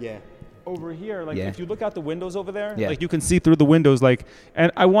area over here, like, if you look out the windows over there, like, you can see through the windows, like, and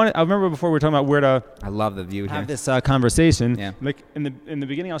I remember before we were talking about where to I love the view have here. this conversation. Yeah. Like, in the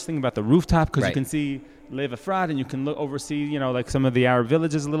beginning, I was thinking about the rooftop, because you Right. can see Leve Efrat, and you can oversee, you know, like some of the Arab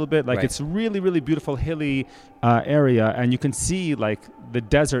villages a little bit. Like, Right. it's really, really beautiful hilly area, and you can see, like, the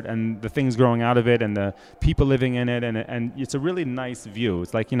desert and the things growing out of it and the people living in it, and it's a really nice view.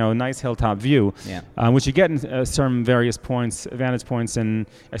 It's like, you know, a nice hilltop view, which you get in some various vantage points, and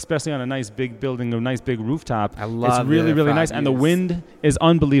especially on a nice big building, a nice big rooftop. I love it's really, the really Efrat nice, and the views. wind is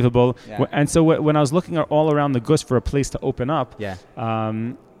unbelievable. Yeah. And so when I was looking all around the Gush for a place to open up,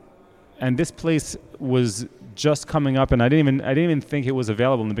 and this place was just coming up, and I didn't even think it was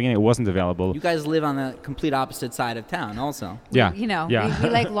available in the beginning. It wasn't available. You guys live on the complete opposite side of town, also. Yeah. You know, Yeah. we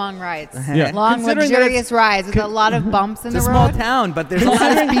like long rides. Yeah. Long, Considering that luxurious rides with a lot of bumps in It's a the small road. town, but there's a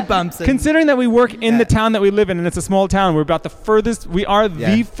lot of speed bumps. And Considering that we work in the town that we live in, and it's a small town, we're about the furthest. We are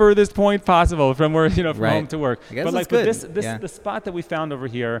the furthest point possible from where, you know, from home to work. I guess But like, that's but good. the spot that we found over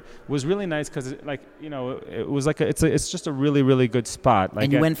here was really nice, because, like, you know, it was like it's just a really, really good spot. Like,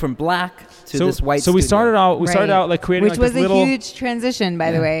 and you went from black to so, this white. So we studio. started out like creating, which like, was this a little huge transition,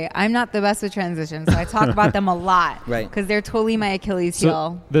 by the way. I'm not the best with transitions, so I talk about them a lot, Right. Because they're totally my Achilles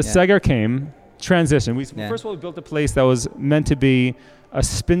heel. The Seger came, transition. First of all, we built a place that was meant to be a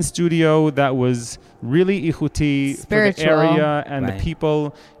spin studio that was really ichuti Spiritual. for the area and Right. the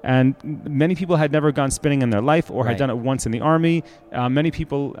people. And many people had never gone spinning in their life or had Right. done it once in the army. Many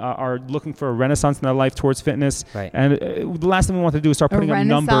people are looking for a renaissance in their life towards fitness. Right. And the last thing we want to do is start A putting up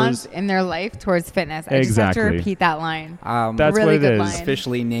numbers. renaissance in their life towards fitness. I just have to Exactly. repeat that line. That's really what it good is. line.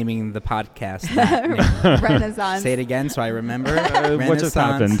 Officially naming the podcast. that name. Renaissance. Say it again so I remember. What just Renaissance.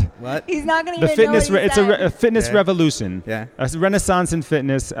 happened? What? He's not going to The even know fitness, what he it's said. a fitness Yeah. revolution. Yeah. A renaissance in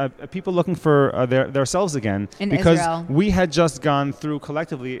fitness. People looking for themselves again. In because Israel. we had just gone through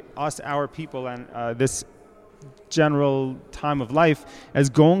collectively, our people, and this general time of life as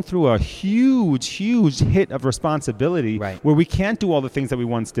going through a huge hit of responsibility, Right. where we can't do all the things that we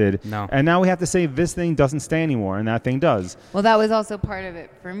once did. No. And now we have to say this thing doesn't stay anymore, and that thing does. Well, that was also part of it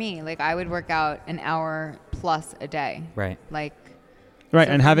for me. Like, I would work out an hour plus a day. Right. Like, Right.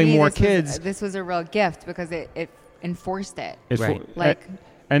 so And for having me, more this was- kids. this was a real gift because it enforced it. Right. Like,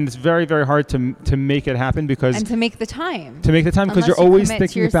 and it's very, very hard to make it happen, because and to make the time. to make the time, because Unless you're you always commit to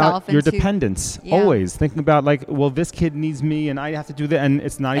thinking about yourself your and to- dependence. Yeah. Always thinking about, like, well, this kid needs me and I have to do that, and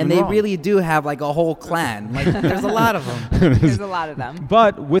it's not And even they wrong. really do have like a whole clan. Like there's a lot of them. There's a lot of them.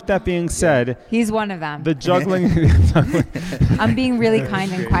 But with that being said, He's one of them. the juggling. I'm being really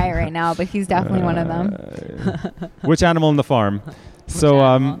kind and quiet right now, but he's definitely one of them. Which animal in the farm? So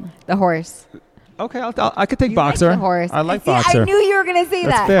The horse. okay, I could take You Boxer. Like the horse. I like See, Boxer. I knew you were going to say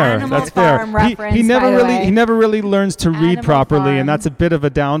That's that. fair. Animal That's fair. Farm reference. He never by the really way. he never really learns to read Animal properly, Farm. and that's a bit of a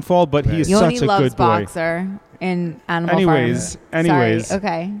downfall. But he is Yoni such a loves good boy. Boxer in Animal Anyways, Farm. anyways. Sorry.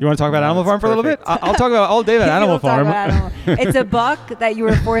 Okay. You want to talk about Animal That's Farm for a little bit? perfect. I'll talk about all day about Animal We'll talk Farm. about Animal- It's a book that you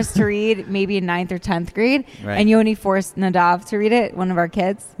were forced to read maybe in 9th or 10th grade. Right. And Yoni forced Nadav to read it, one of our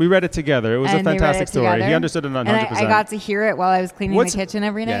kids. We read it together. It was a And they read fantastic it story. He together. understood it 100%. And I got to hear it while I was cleaning What's- the kitchen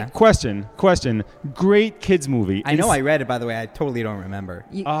every night. Yeah. Question. Great kids movie. I know I read it, by the way. I totally don't remember.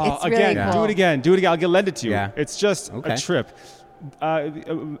 It's again, really cool. do it again. Do it again. I'll lend it to you. Yeah. It's just Okay. a trip.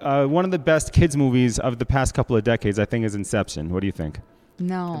 One of the best kids movies of the past couple of decades, I think, is Inception. What do you think?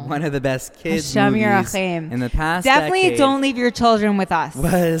 No. One of the best kids Hashem movies Yerachem. in the past Definitely decade don't leave your children with us.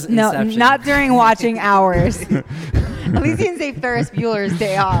 was No, Inception. not during watching hours. At least he didn't say Ferris Bueller's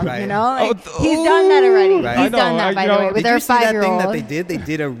Day Off, Right. you know? Like, Oh, he's done that already. Right. He's I know, done that, by the way, with Did our you see that thing 5-year-old. that they did? They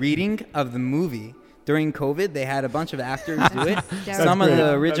did a reading of the movie during COVID, they had a bunch of actors do it. That's Some of great.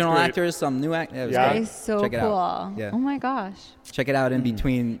 the original That's great. actors, some new actors. It was Yeah. That great. is so Check it cool. out. Yeah. Oh my gosh. Check it out in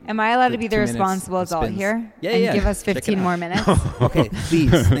between. Am I allowed to be the 2 minutes responsible of adult spins. here? Yeah, and yeah. give us Check it 15 out. more minutes? Okay,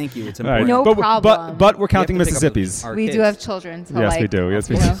 please. Thank you. It's All right. important. No but, problem. But we're We have counting to pick up Mississippi's. our We do kids. have children to Yes, we like, do. Yes,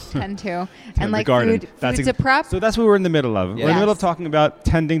 we you know, do. tend to. Tend And the like garden. food That's to prep. So that's what we're in the middle of. We're in the middle of Yes. talking about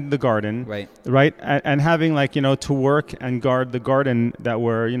tending the garden, Right. right? And having like, you know, to work and guard the garden that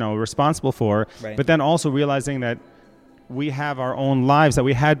we're, you know, responsible for. Right. But then also realizing that we have our own lives that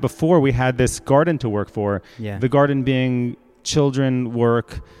we had before we had this garden to work for. Yeah. The garden being children,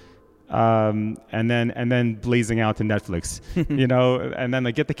 work, and then blazing out to Netflix, you know, and then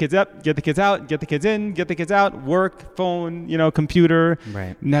like get the kids up, get the kids out, get the kids in, get the kids out, work, phone, you know, computer,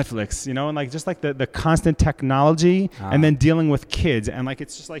 Right. Netflix, you know, and like just like the constant technology and then dealing with kids, and like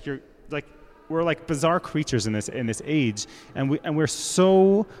it's just like we're like bizarre creatures in this age, and we're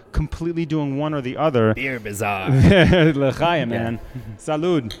so completely doing one or the other. Beer bizarre. L'chaim, man.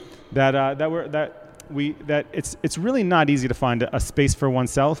 Salud. That it's really not easy to find a space for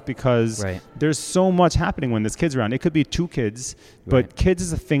oneself because Right. there's so much happening when there's kids around. It could be 2 kids, but Right. kids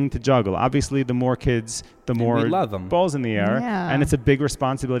is a thing to juggle. Obviously, the more kids, the more we love 'em. balls in the air, Yeah. and it's a big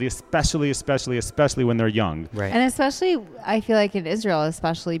responsibility, especially when they're young. Right. And especially, I feel like in Israel,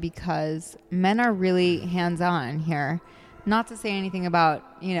 especially because men are really hands-on here. Not to say anything about,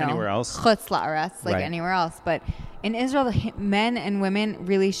 you know, Anywhere else. chutz la'aretz, like Right. anywhere else, but in Israel, men and women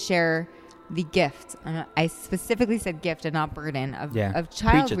really share the gift. And I specifically said gift and not burden of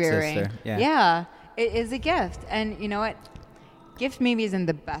child Preach it, rearing. sister. Yeah. It is a gift. And you know what? Gift maybe isn't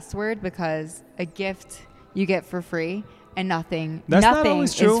the best word because a gift you get for free. And nothing That's not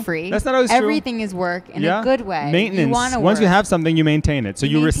always true. is free. That's not always true. Everything is work in a good way. Maintenance. You wanna Once you work. have something, you maintain it. So You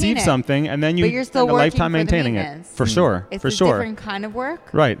you maintain receive it. something, and then you But you're still spend a working lifetime for the maintaining it. maintenance. For sure. It's for a sure. different kind of work.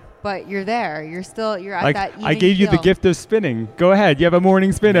 Right. But you're there. You're at Like that. I gave you the gift of spinning. Go ahead. You have a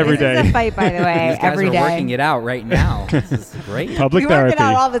morning spin every This is day. a fight, by the way, These guys every are day. working it out right now. This is great. Public We work therapy. it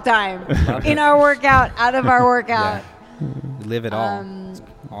out all the time. In our workout, out of our workout. We live it all. It's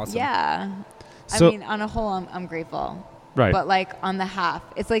awesome. Yeah. So- I mean, on a whole, I'm grateful. Right. But like on the half,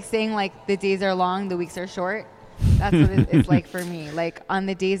 it's like saying like the days are long, the weeks are short. That's what it's like for me. Like on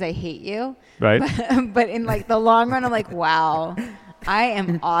the days I hate you, Right. but in like the long run, I'm like, wow, I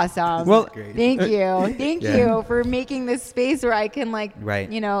am awesome. Well, thank you, thank Yeah. you for making this space where I can like,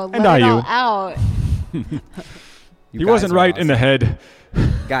 Right. you know, And let are it all you? out. You He guys wasn't are right in the awesome. head.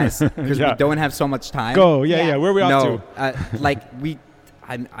 Guys, because Yeah. we don't have so much time. Go. Yeah, Yeah. yeah. Where are we off No, to?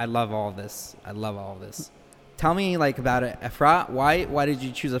 I love all of this. I love all of this. Tell me like about it, Efrat. Why did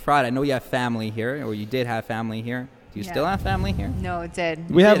you choose Efrat? I know you have family here, or you did have family here. Do you Yeah. still have family here? No, it did.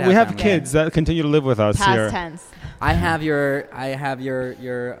 We did have have family. kids that continue to live with us Past here. tense. I have your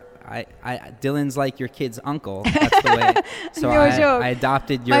Dylan's like your kid's uncle. That's the way. So No joke. I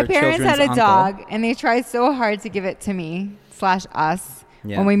adopted your My parents children's had a uncle. dog, and they tried so hard to give it to me / us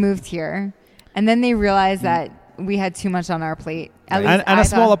Yeah. when we moved here, and then they realized that we had too much on our plate. At least And I a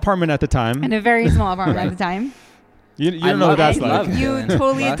small thought. apartment at the time. And a very small apartment at the time. You I don't know love- what that's I love like. it. You Dylan.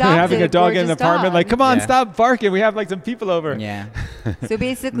 totally Love- adopted Having a dog in an gorgeous apartment, dog. like, come on, Yeah. stop barking. We have like some people over. Yeah. So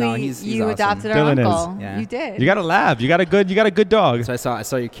basically, No, he's you awesome. adopted our Dylan is. uncle. Yeah. You did. You got a lab. You got a good dog. So I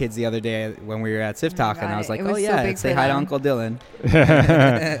saw your kids the other day when we were at Sif Talk, and I God, was like, it oh was so yeah, big say for hi to them. Uncle Dylan.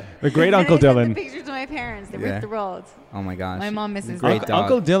 The great Uncle and I sent Dylan. the pictures to my parents. They Yeah. were thrilled. Oh my gosh. My mom misses Great him.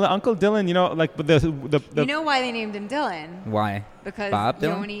 dog. Uncle Dylan, you know, like the You know why they named him Dylan? Why? Because Bob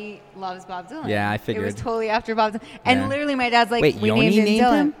Dylan? Yoni loves Bob Dylan. Yeah, I It was figured. totally after Bob Dylan. And Yeah. literally my dad's like, Wait, we Yoni named named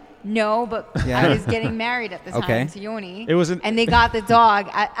Dylan. him? No, but Yeah. I was getting married at the time Okay. to Yoni. It was and they got the dog.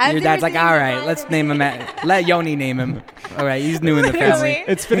 As Your they dad's were like, saying all right, goodbye let's to name me- him. Let Yoni name him. All right, he's new in the family. Literally.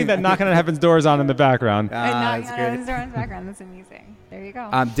 It's fitting that Knocking on Heaven's Door is on in the background. And Ah, knocking that's on great. Heaven's Door in the background. That's amazing. There you go.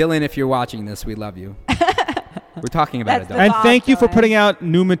 Dylan, if you're watching this, we love you. We're talking about That's it, the though. And Bob thank you for Dylan. putting out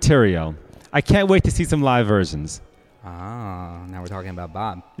new material. I can't wait to see some live versions. Ah, now we're talking about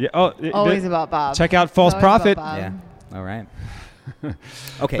Bob. Yeah. Always about Bob. Check out False Always about Prophet. Bob. Yeah. All right.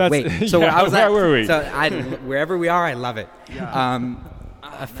 Okay, That's- wait. So yeah, I was where at, were we? So wherever we are, I love it.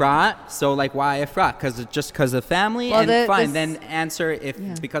 Efrat. So like, why Efrat? Because of family. Well, And fine. the Then answer if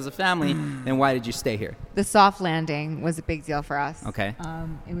it's because of family. Then why did you stay here? The soft landing was a big deal for us. Okay.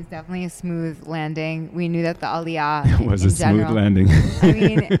 It was definitely a smooth landing. We knew that the Aliyah It was in a smooth general- landing. I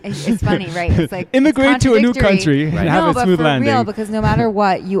mean, it's funny, right? It's like Immigrate to a new country contradictory. and have no, a but smooth for landing. real, because no matter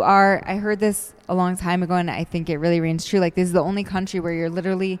what, you are. I heard this a long time ago, and I think it really rings true. Like, this is the only country where you're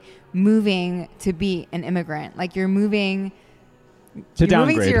literally moving to be an immigrant. Like, you're moving. To you're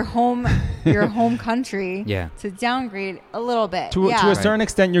moving downgrade. to your home your home country Yeah. to downgrade a little bit. To a certain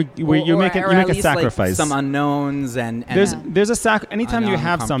extent, you make at a least, sacrifice. Like, some unknowns and There's a anytime you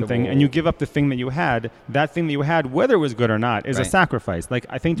have something and you uncomfortable- give up the thing that you had, that thing that you had, whether it was good or not, is a Right. sacrifice. Like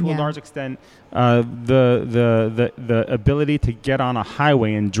I think to a Yeah. large extent, the ability to get on a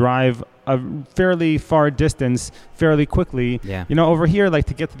highway and drive a fairly far distance fairly quickly. Yeah. You know, over here, like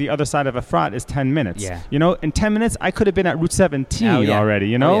to get to the other side of Efrat is 10 minutes. Yeah. You know, in 10 minutes, I could have been at Route 17 Oh, yeah. already.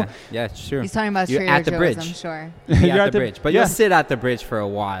 You Oh, know. yeah, it's true. He's talking about You're Trader at the Joe's, bridge. I'm sure. You're You're at at the the- bridge, but yeah. you'll sit at the bridge for a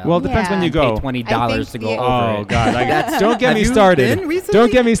while. Well, it depends when Yeah. you pay go. $20 to think go the- over Oh it. God! Don't get Have me you started. been recently?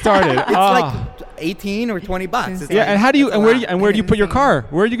 Don't get me started. It's Oh. like 18 or 20 bucks. It's Yeah, like, and how do you that's a and where do lot. you, and where do you put your car?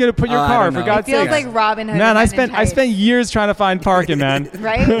 Where are you going to put your Oh, I car? don't For know. God's Feels sake! like Robin Hood. Man, and I Men in spent Tights, years trying to find parking, man.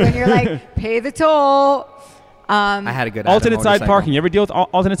 right when you're like, pay the toll. I had a good Alternate side motorcycle. parking. You ever deal with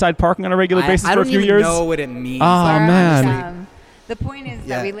alternate side parking on a regular basis I for a don't few even years? know what it means. Oh, Sorry, man. The point is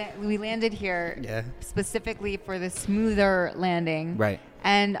Yeah. that we landed here Yeah. specifically for the smoother landing. Right.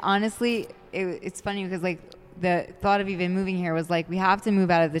 And honestly, it's funny because like the thought of even moving here was like we have to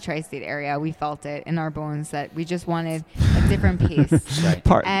move out of the tri-state area. We felt it in our bones that we just wanted a different pace. Right.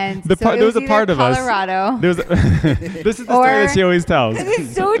 And The so part- it there was a either part of us- Colorado. There was this is the story Or- that she always tells. This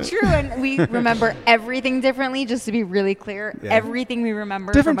is so true, and we remember everything differently. Just to be really clear, Yeah. everything we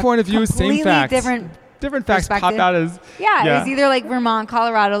remember Different from a point of view, same completely facts. Different Facts pop perspective. out as Yeah, it was either like Vermont,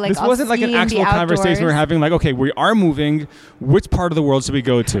 Colorado. Like this I'll wasn't like an ski and be actual conversation we were outdoors. having. Like, okay, we are moving. Which part of the world should we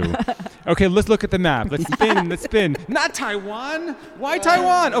go to? Okay, let's look at the map. Let's spin. Let's spin. Not Taiwan. Why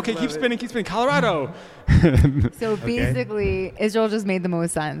Taiwan? Okay, keep spinning. Keep spinning. Colorado. So basically, Israel just made the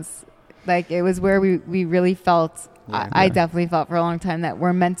most sense. Like it was where we really felt. I definitely felt for a long time that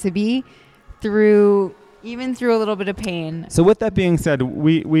we're meant to be, even through a little bit of pain. So with that being said,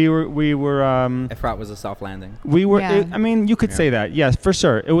 we were Efrat was a soft landing. Yeah. I mean, you could say that. Yes, for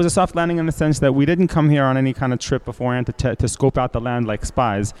sure. It was a soft landing in the sense that we didn't come here on any kind of trip beforehand to scope out the land like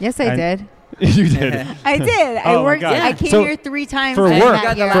spies. Yes, I did. You did. I did. Oh I my worked. God. I came So, here 3 times. for in work.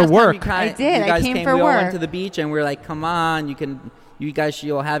 that The year. For last time work. you kinda- I did. You I guys came for we all work. went to the beach and we were like, come on,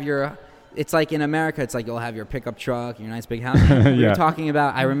 you'll have your. It's like in America, it's like you'll have your pickup truck, your nice big house. We Yeah. were talking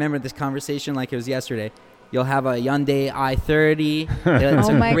about. I remember this conversation like it was yesterday. You'll have a Hyundai i30. It's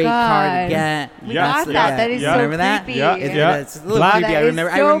Oh a my great car God. to get. We Yeah. got that. That is Yeah. so Remember that? creepy. Yeah. It's a little Black- creepy. That I is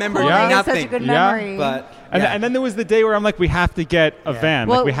remember. so I remember cool. Yeah. That is nothing. such a good Yeah. memory. But And, yeah. and then there was the day where I'm like, we have to get a van.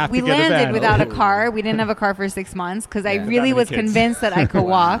 Well, Like, we have to get a landed van. without a Oh. car. We didn't have a car for 6 months because I Yeah. really Without was any kids. convinced that I could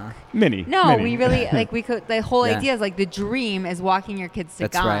walk. Mini. No, Mini. we really like we could. The whole Yeah. idea is like the dream is walking your kids to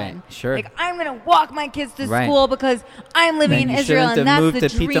That's God. right. Sure. Like I'm gonna walk my kids to Right. school because I'm living Then in you Israel shouldn't and have that's moved the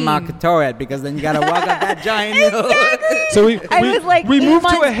to dream. Pita Makatoret because then you got to walk up that giant hill. So we I was, like, we 8 moved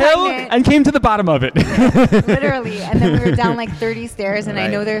to a months hill pregnant. and came to the bottom of it. Literally, and then we were down like 30 stairs, and I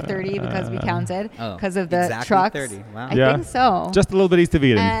Right. know they're 30 because we counted Oh, because of the exactly trucks. 30. Wow. I Yeah. think so. Just a little bit east of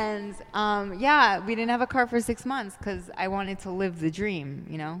Eden. And yeah, we didn't have a car for 6 months because I wanted to live the dream.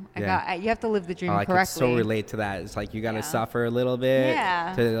 You know, Yeah. you have to live the dream Oh, I could correctly. so relate to that. It's like you got to Yeah. suffer a little bit.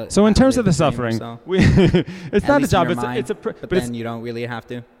 Yeah. So in terms live of the dream suffering, yourself. it's At not a least in job. your It's mind, a but but then you don't really have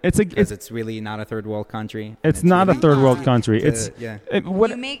to it's a because it's it's really not a third world country. it's not a really third world easy country. to- It's yeah. what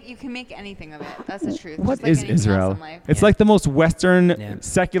You can make anything of it. That's the truth. what Just like is anything else Israel? in life. It's Yeah. like the most Western, Yeah.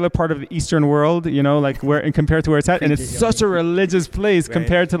 secular part of the Eastern world. You know, like where and compared to where it's at, and it's Creepy, such a religious place Right.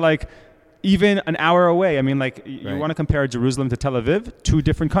 compared to like even an hour away. I mean, like you Right. want to compare Jerusalem to Tel Aviv, 2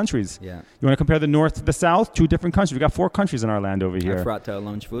 different countries. Yeah. You want to compare the north to the south, 2 different countries. We got 4 countries in our land over I here. brought to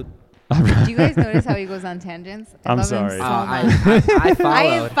lunch food. Do you guys notice how he goes on tangents? I I'm love sorry. Him so I much. I I followed.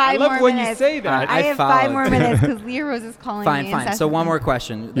 have 5 I love more when minutes. you say that. I I have followed. 5 more minutes because Leah Rose is calling Fine, me. fine. So one more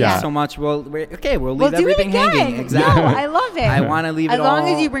question. Yeah. Thanks so much. We'll leave We'll do it everything again. hanging. Exactly. No, I love it. I want to leave it as long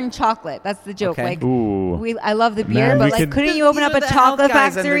all. as you bring chocolate. That's the joke. Okay. Like Ooh. I love the beer, Man, we but like, could- couldn't you open These up are a the health chocolate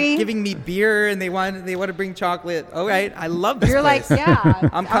guys, and they're factory? giving me beer, and they want to bring chocolate. All right, I love this. You're like, place. yeah,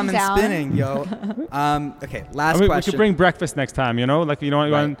 I'm coming down. spinning, yo. Okay, last I mean, we question. could bring breakfast next time. You know, like you know,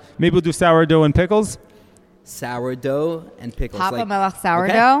 Right. maybe we'll do sourdough and pickles. Sourdough and pickles. Papa like, Melech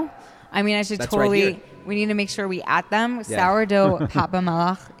sourdough. I mean, I should That's right totally. here. We need to make sure we add them. Yeah. Sourdough Papa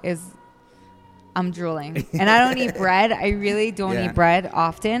Melech is. I'm drooling, and I don't eat bread. I really don't Yeah. eat bread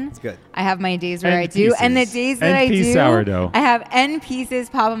often. It's good. I have my days where And I do, and the pieces. days that And I piece do, sourdough. I have N pieces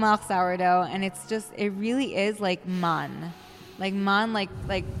Papa Melech sourdough, and it's just, it really is like man, like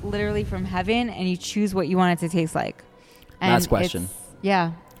literally from heaven, and you choose what you want it to taste like. And Last question. it's-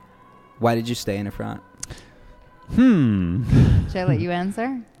 Yeah. Why did you stay in the front? Should I let you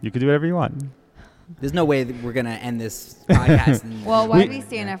answer? You could do whatever you want. There's no way that we're gonna end this podcast. Well, why we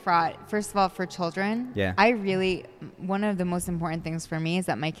stay in Efrat? First of all, for children, Yeah. one of the most important things for me is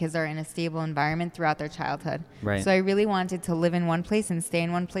that my kids are in a stable environment throughout their childhood. Right. So I really wanted to live in one place and stay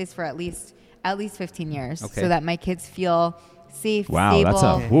in one place for at least 15 years, Okay. so that my kids feel safe, Wow, stable. that's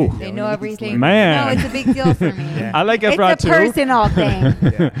a- woo. They Yeah, know when everything. Man. No, it's a big deal for me. I like Efrat It's a too. personal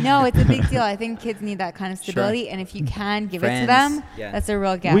thing. No, it's a big deal. I think kids need that kind of stability, and if you can give it to Friends. them, Yeah. that's a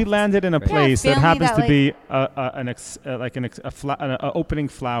real gift. We landed in a Right. place Yeah, that family happens that, to be an opening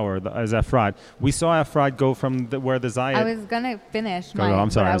flower as Efrat. We saw Efrat go from where the Zayed. I was gonna finish Go, my. go. I'm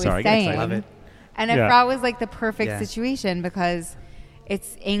sorry, What I'm I was sorry. I get saying. excited. Love it. And Yeah. Efrat was like the perfect Yeah. situation because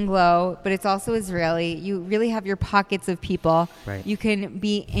it's Anglo, but it's also Israeli. You really have your pockets of people. Right. You can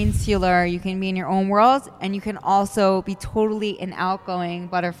be insular. You can be in your own world, and you can also be totally an outgoing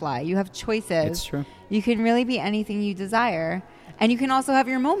butterfly. You have choices. It's true. You can really be anything you desire. And you can also have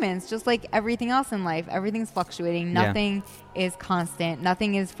your moments, just like everything else in life. Everything's fluctuating. Yeah. Nothing is constant.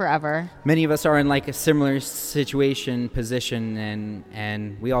 Nothing is forever. Many of us are in like a similar situation, position,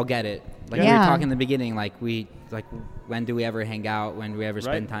 and we all get it. Like we Yeah. were talking in the beginning, like when do we ever hang out? When do we ever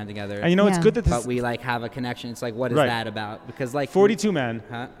spend Right. time together? And you know, it's Yeah. good that this but we like have a connection. It's like, what is Right. that about? Because like 42 man.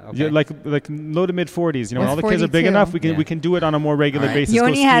 Huh? Yeah, Okay. like low to mid 40s. You know, when all What's the kids are big 42? enough, we can Yeah. we can do it on a more regular All right. basis. Go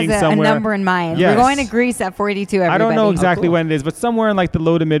Yoni has skiing a somewhere. number in mind. Yes. We're going to Greece at 42, everybody. I don't know exactly cool. when it is, but somewhere in like the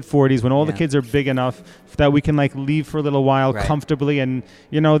low to mid 40s, when all the Yeah. kids are big enough that we can like leave for a little while Right. comfortably, and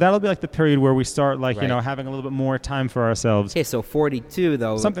you know that'll be like the period where we start like you Right. know having a little bit more time for ourselves. Okay, so 42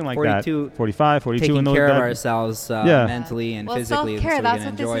 though. Something like 42, that. 45, 42, taking and those care of that- ourselves Yeah. mentally and Well, physically. self-care, so we that's can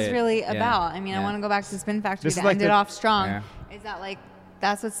what this enjoy is it. really Yeah. about. I mean, I Yeah. want to go back to Spin Factory This to is like end it the- off strong. Yeah. Is that like,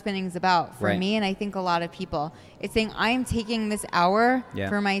 that's what spinning's about for Right. me, and I think a lot of people. It's saying, I'm taking this hour Yeah.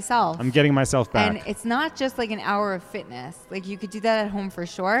 for myself. I'm getting myself back. And it's not just like an hour of fitness. Like you could do that at home for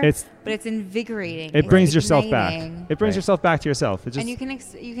sure. It's- but it's invigorating. it It's brings yourself back. igniting. It brings Right. yourself back to yourself. It just And you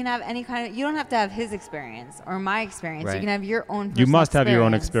can have any kind of. You don't have to have his experience or my experience. Right. You can have your own. you personal must have your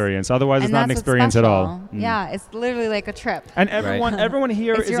own experience. Otherwise, it's And not an that's what's experience at all. special. Yeah, it's literally like a trip. And everyone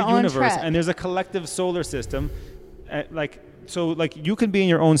here It's is your a own universe, trip. and there's a collective solar system. So you can be in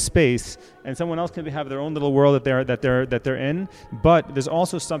your own space, and someone else can have their own little world that they're in. But there's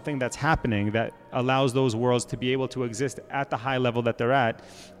also something that's happening that allows those worlds to be able to exist at the high level that they're at,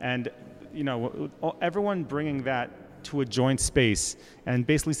 and you know, everyone bringing that to a joint space and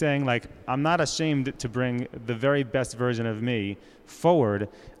basically saying like, I'm not ashamed to bring the very best version of me forward,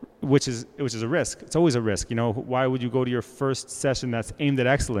 which is a risk. It's always a risk. You know, why would you go to your first session that's aimed at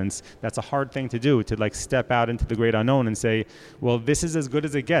excellence? That's a hard thing to do, to like step out into the great unknown and say, well, this is as good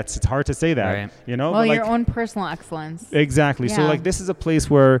as it gets. It's hard to say that, Right. you know? Well, but, your like, own personal excellence. exactly. So Yeah. like this is a place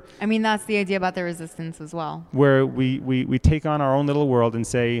where I mean, that's the idea about the resistance as well. we take on our own little world and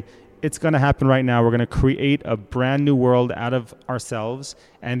say, it's going to happen right now. We're going to create a brand new world out of ourselves.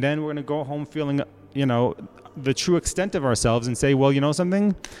 And then we're going to go home feeling, you know, the true extent of ourselves and say, well, you know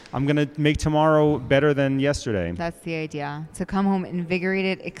something? I'm going to make tomorrow better than yesterday. That's the idea. To come home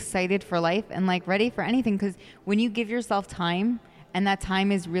invigorated, excited for life, and like ready for anything. Because when you give yourself time, and that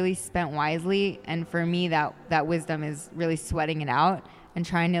time is really spent wisely, and for me, that wisdom is really sweating it out and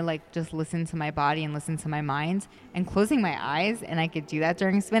trying to like just listen to my body and listen to my mind and closing my eyes. And I could do that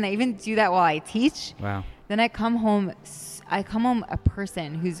during spin. I even do that while I teach. Wow. Then I come home a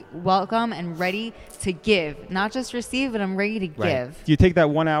person who's welcome and ready to give, not just receive, but I'm ready to Right. give. You take that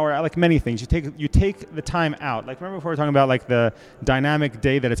 1 hour, like many things, you take the time out. Like remember before we were talking about like the dynamic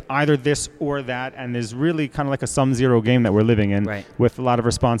day that it's either this or that, and there's really kind of like a sum zero game that we're living in Right. with a lot of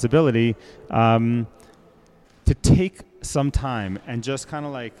responsibility. To take some time and just kind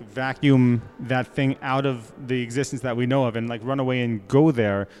of like vacuum that thing out of the existence that we know of and like run away and go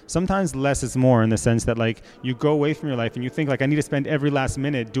there. Sometimes less is more, in the sense that like you go away from your life and you think like, I need to spend every last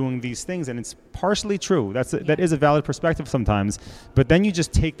minute doing these things, and it's partially true. That is a valid perspective sometimes, but then you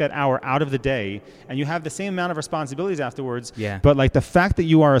just take that hour out of the day and you have the same amount of responsibilities afterwards. Yeah. But like the fact that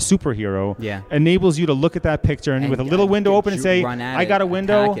you are a superhero Yeah. enables you to look at that picture and with a little window open and say, run at I got it, a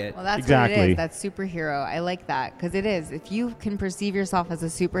window. attack it. Well, that's Exactly. what it is. That's superhero. I like that because it is. If you can perceive yourself as a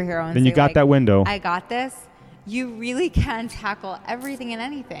superhero and Then say, you got like, that window. I got this, you really can tackle everything and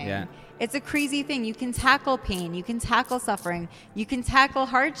anything. Yeah. It's a crazy thing. You can tackle pain. You can tackle suffering. You can tackle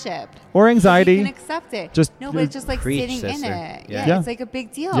hardship. Or anxiety. You can accept it. Just- no, but it's just like Preach, sitting in sister. it. Yeah. Yeah, it's like a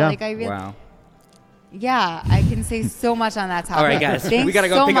big deal. Yeah. Like I really, Wow. yeah, I can say so much on that topic. All right, guys, Thanks we gotta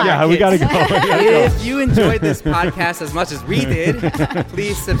go so pick up much. our Yeah, we gotta go. If you enjoyed this podcast as much as we did,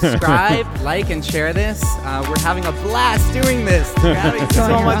 please subscribe, like, and share this. We're having a blast doing this. We're having so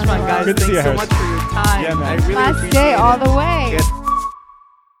much fun, guys. Good to see Thanks you, so Harris. much for your time. Yeah, man. I really Last appreciate day it. all the way. Good.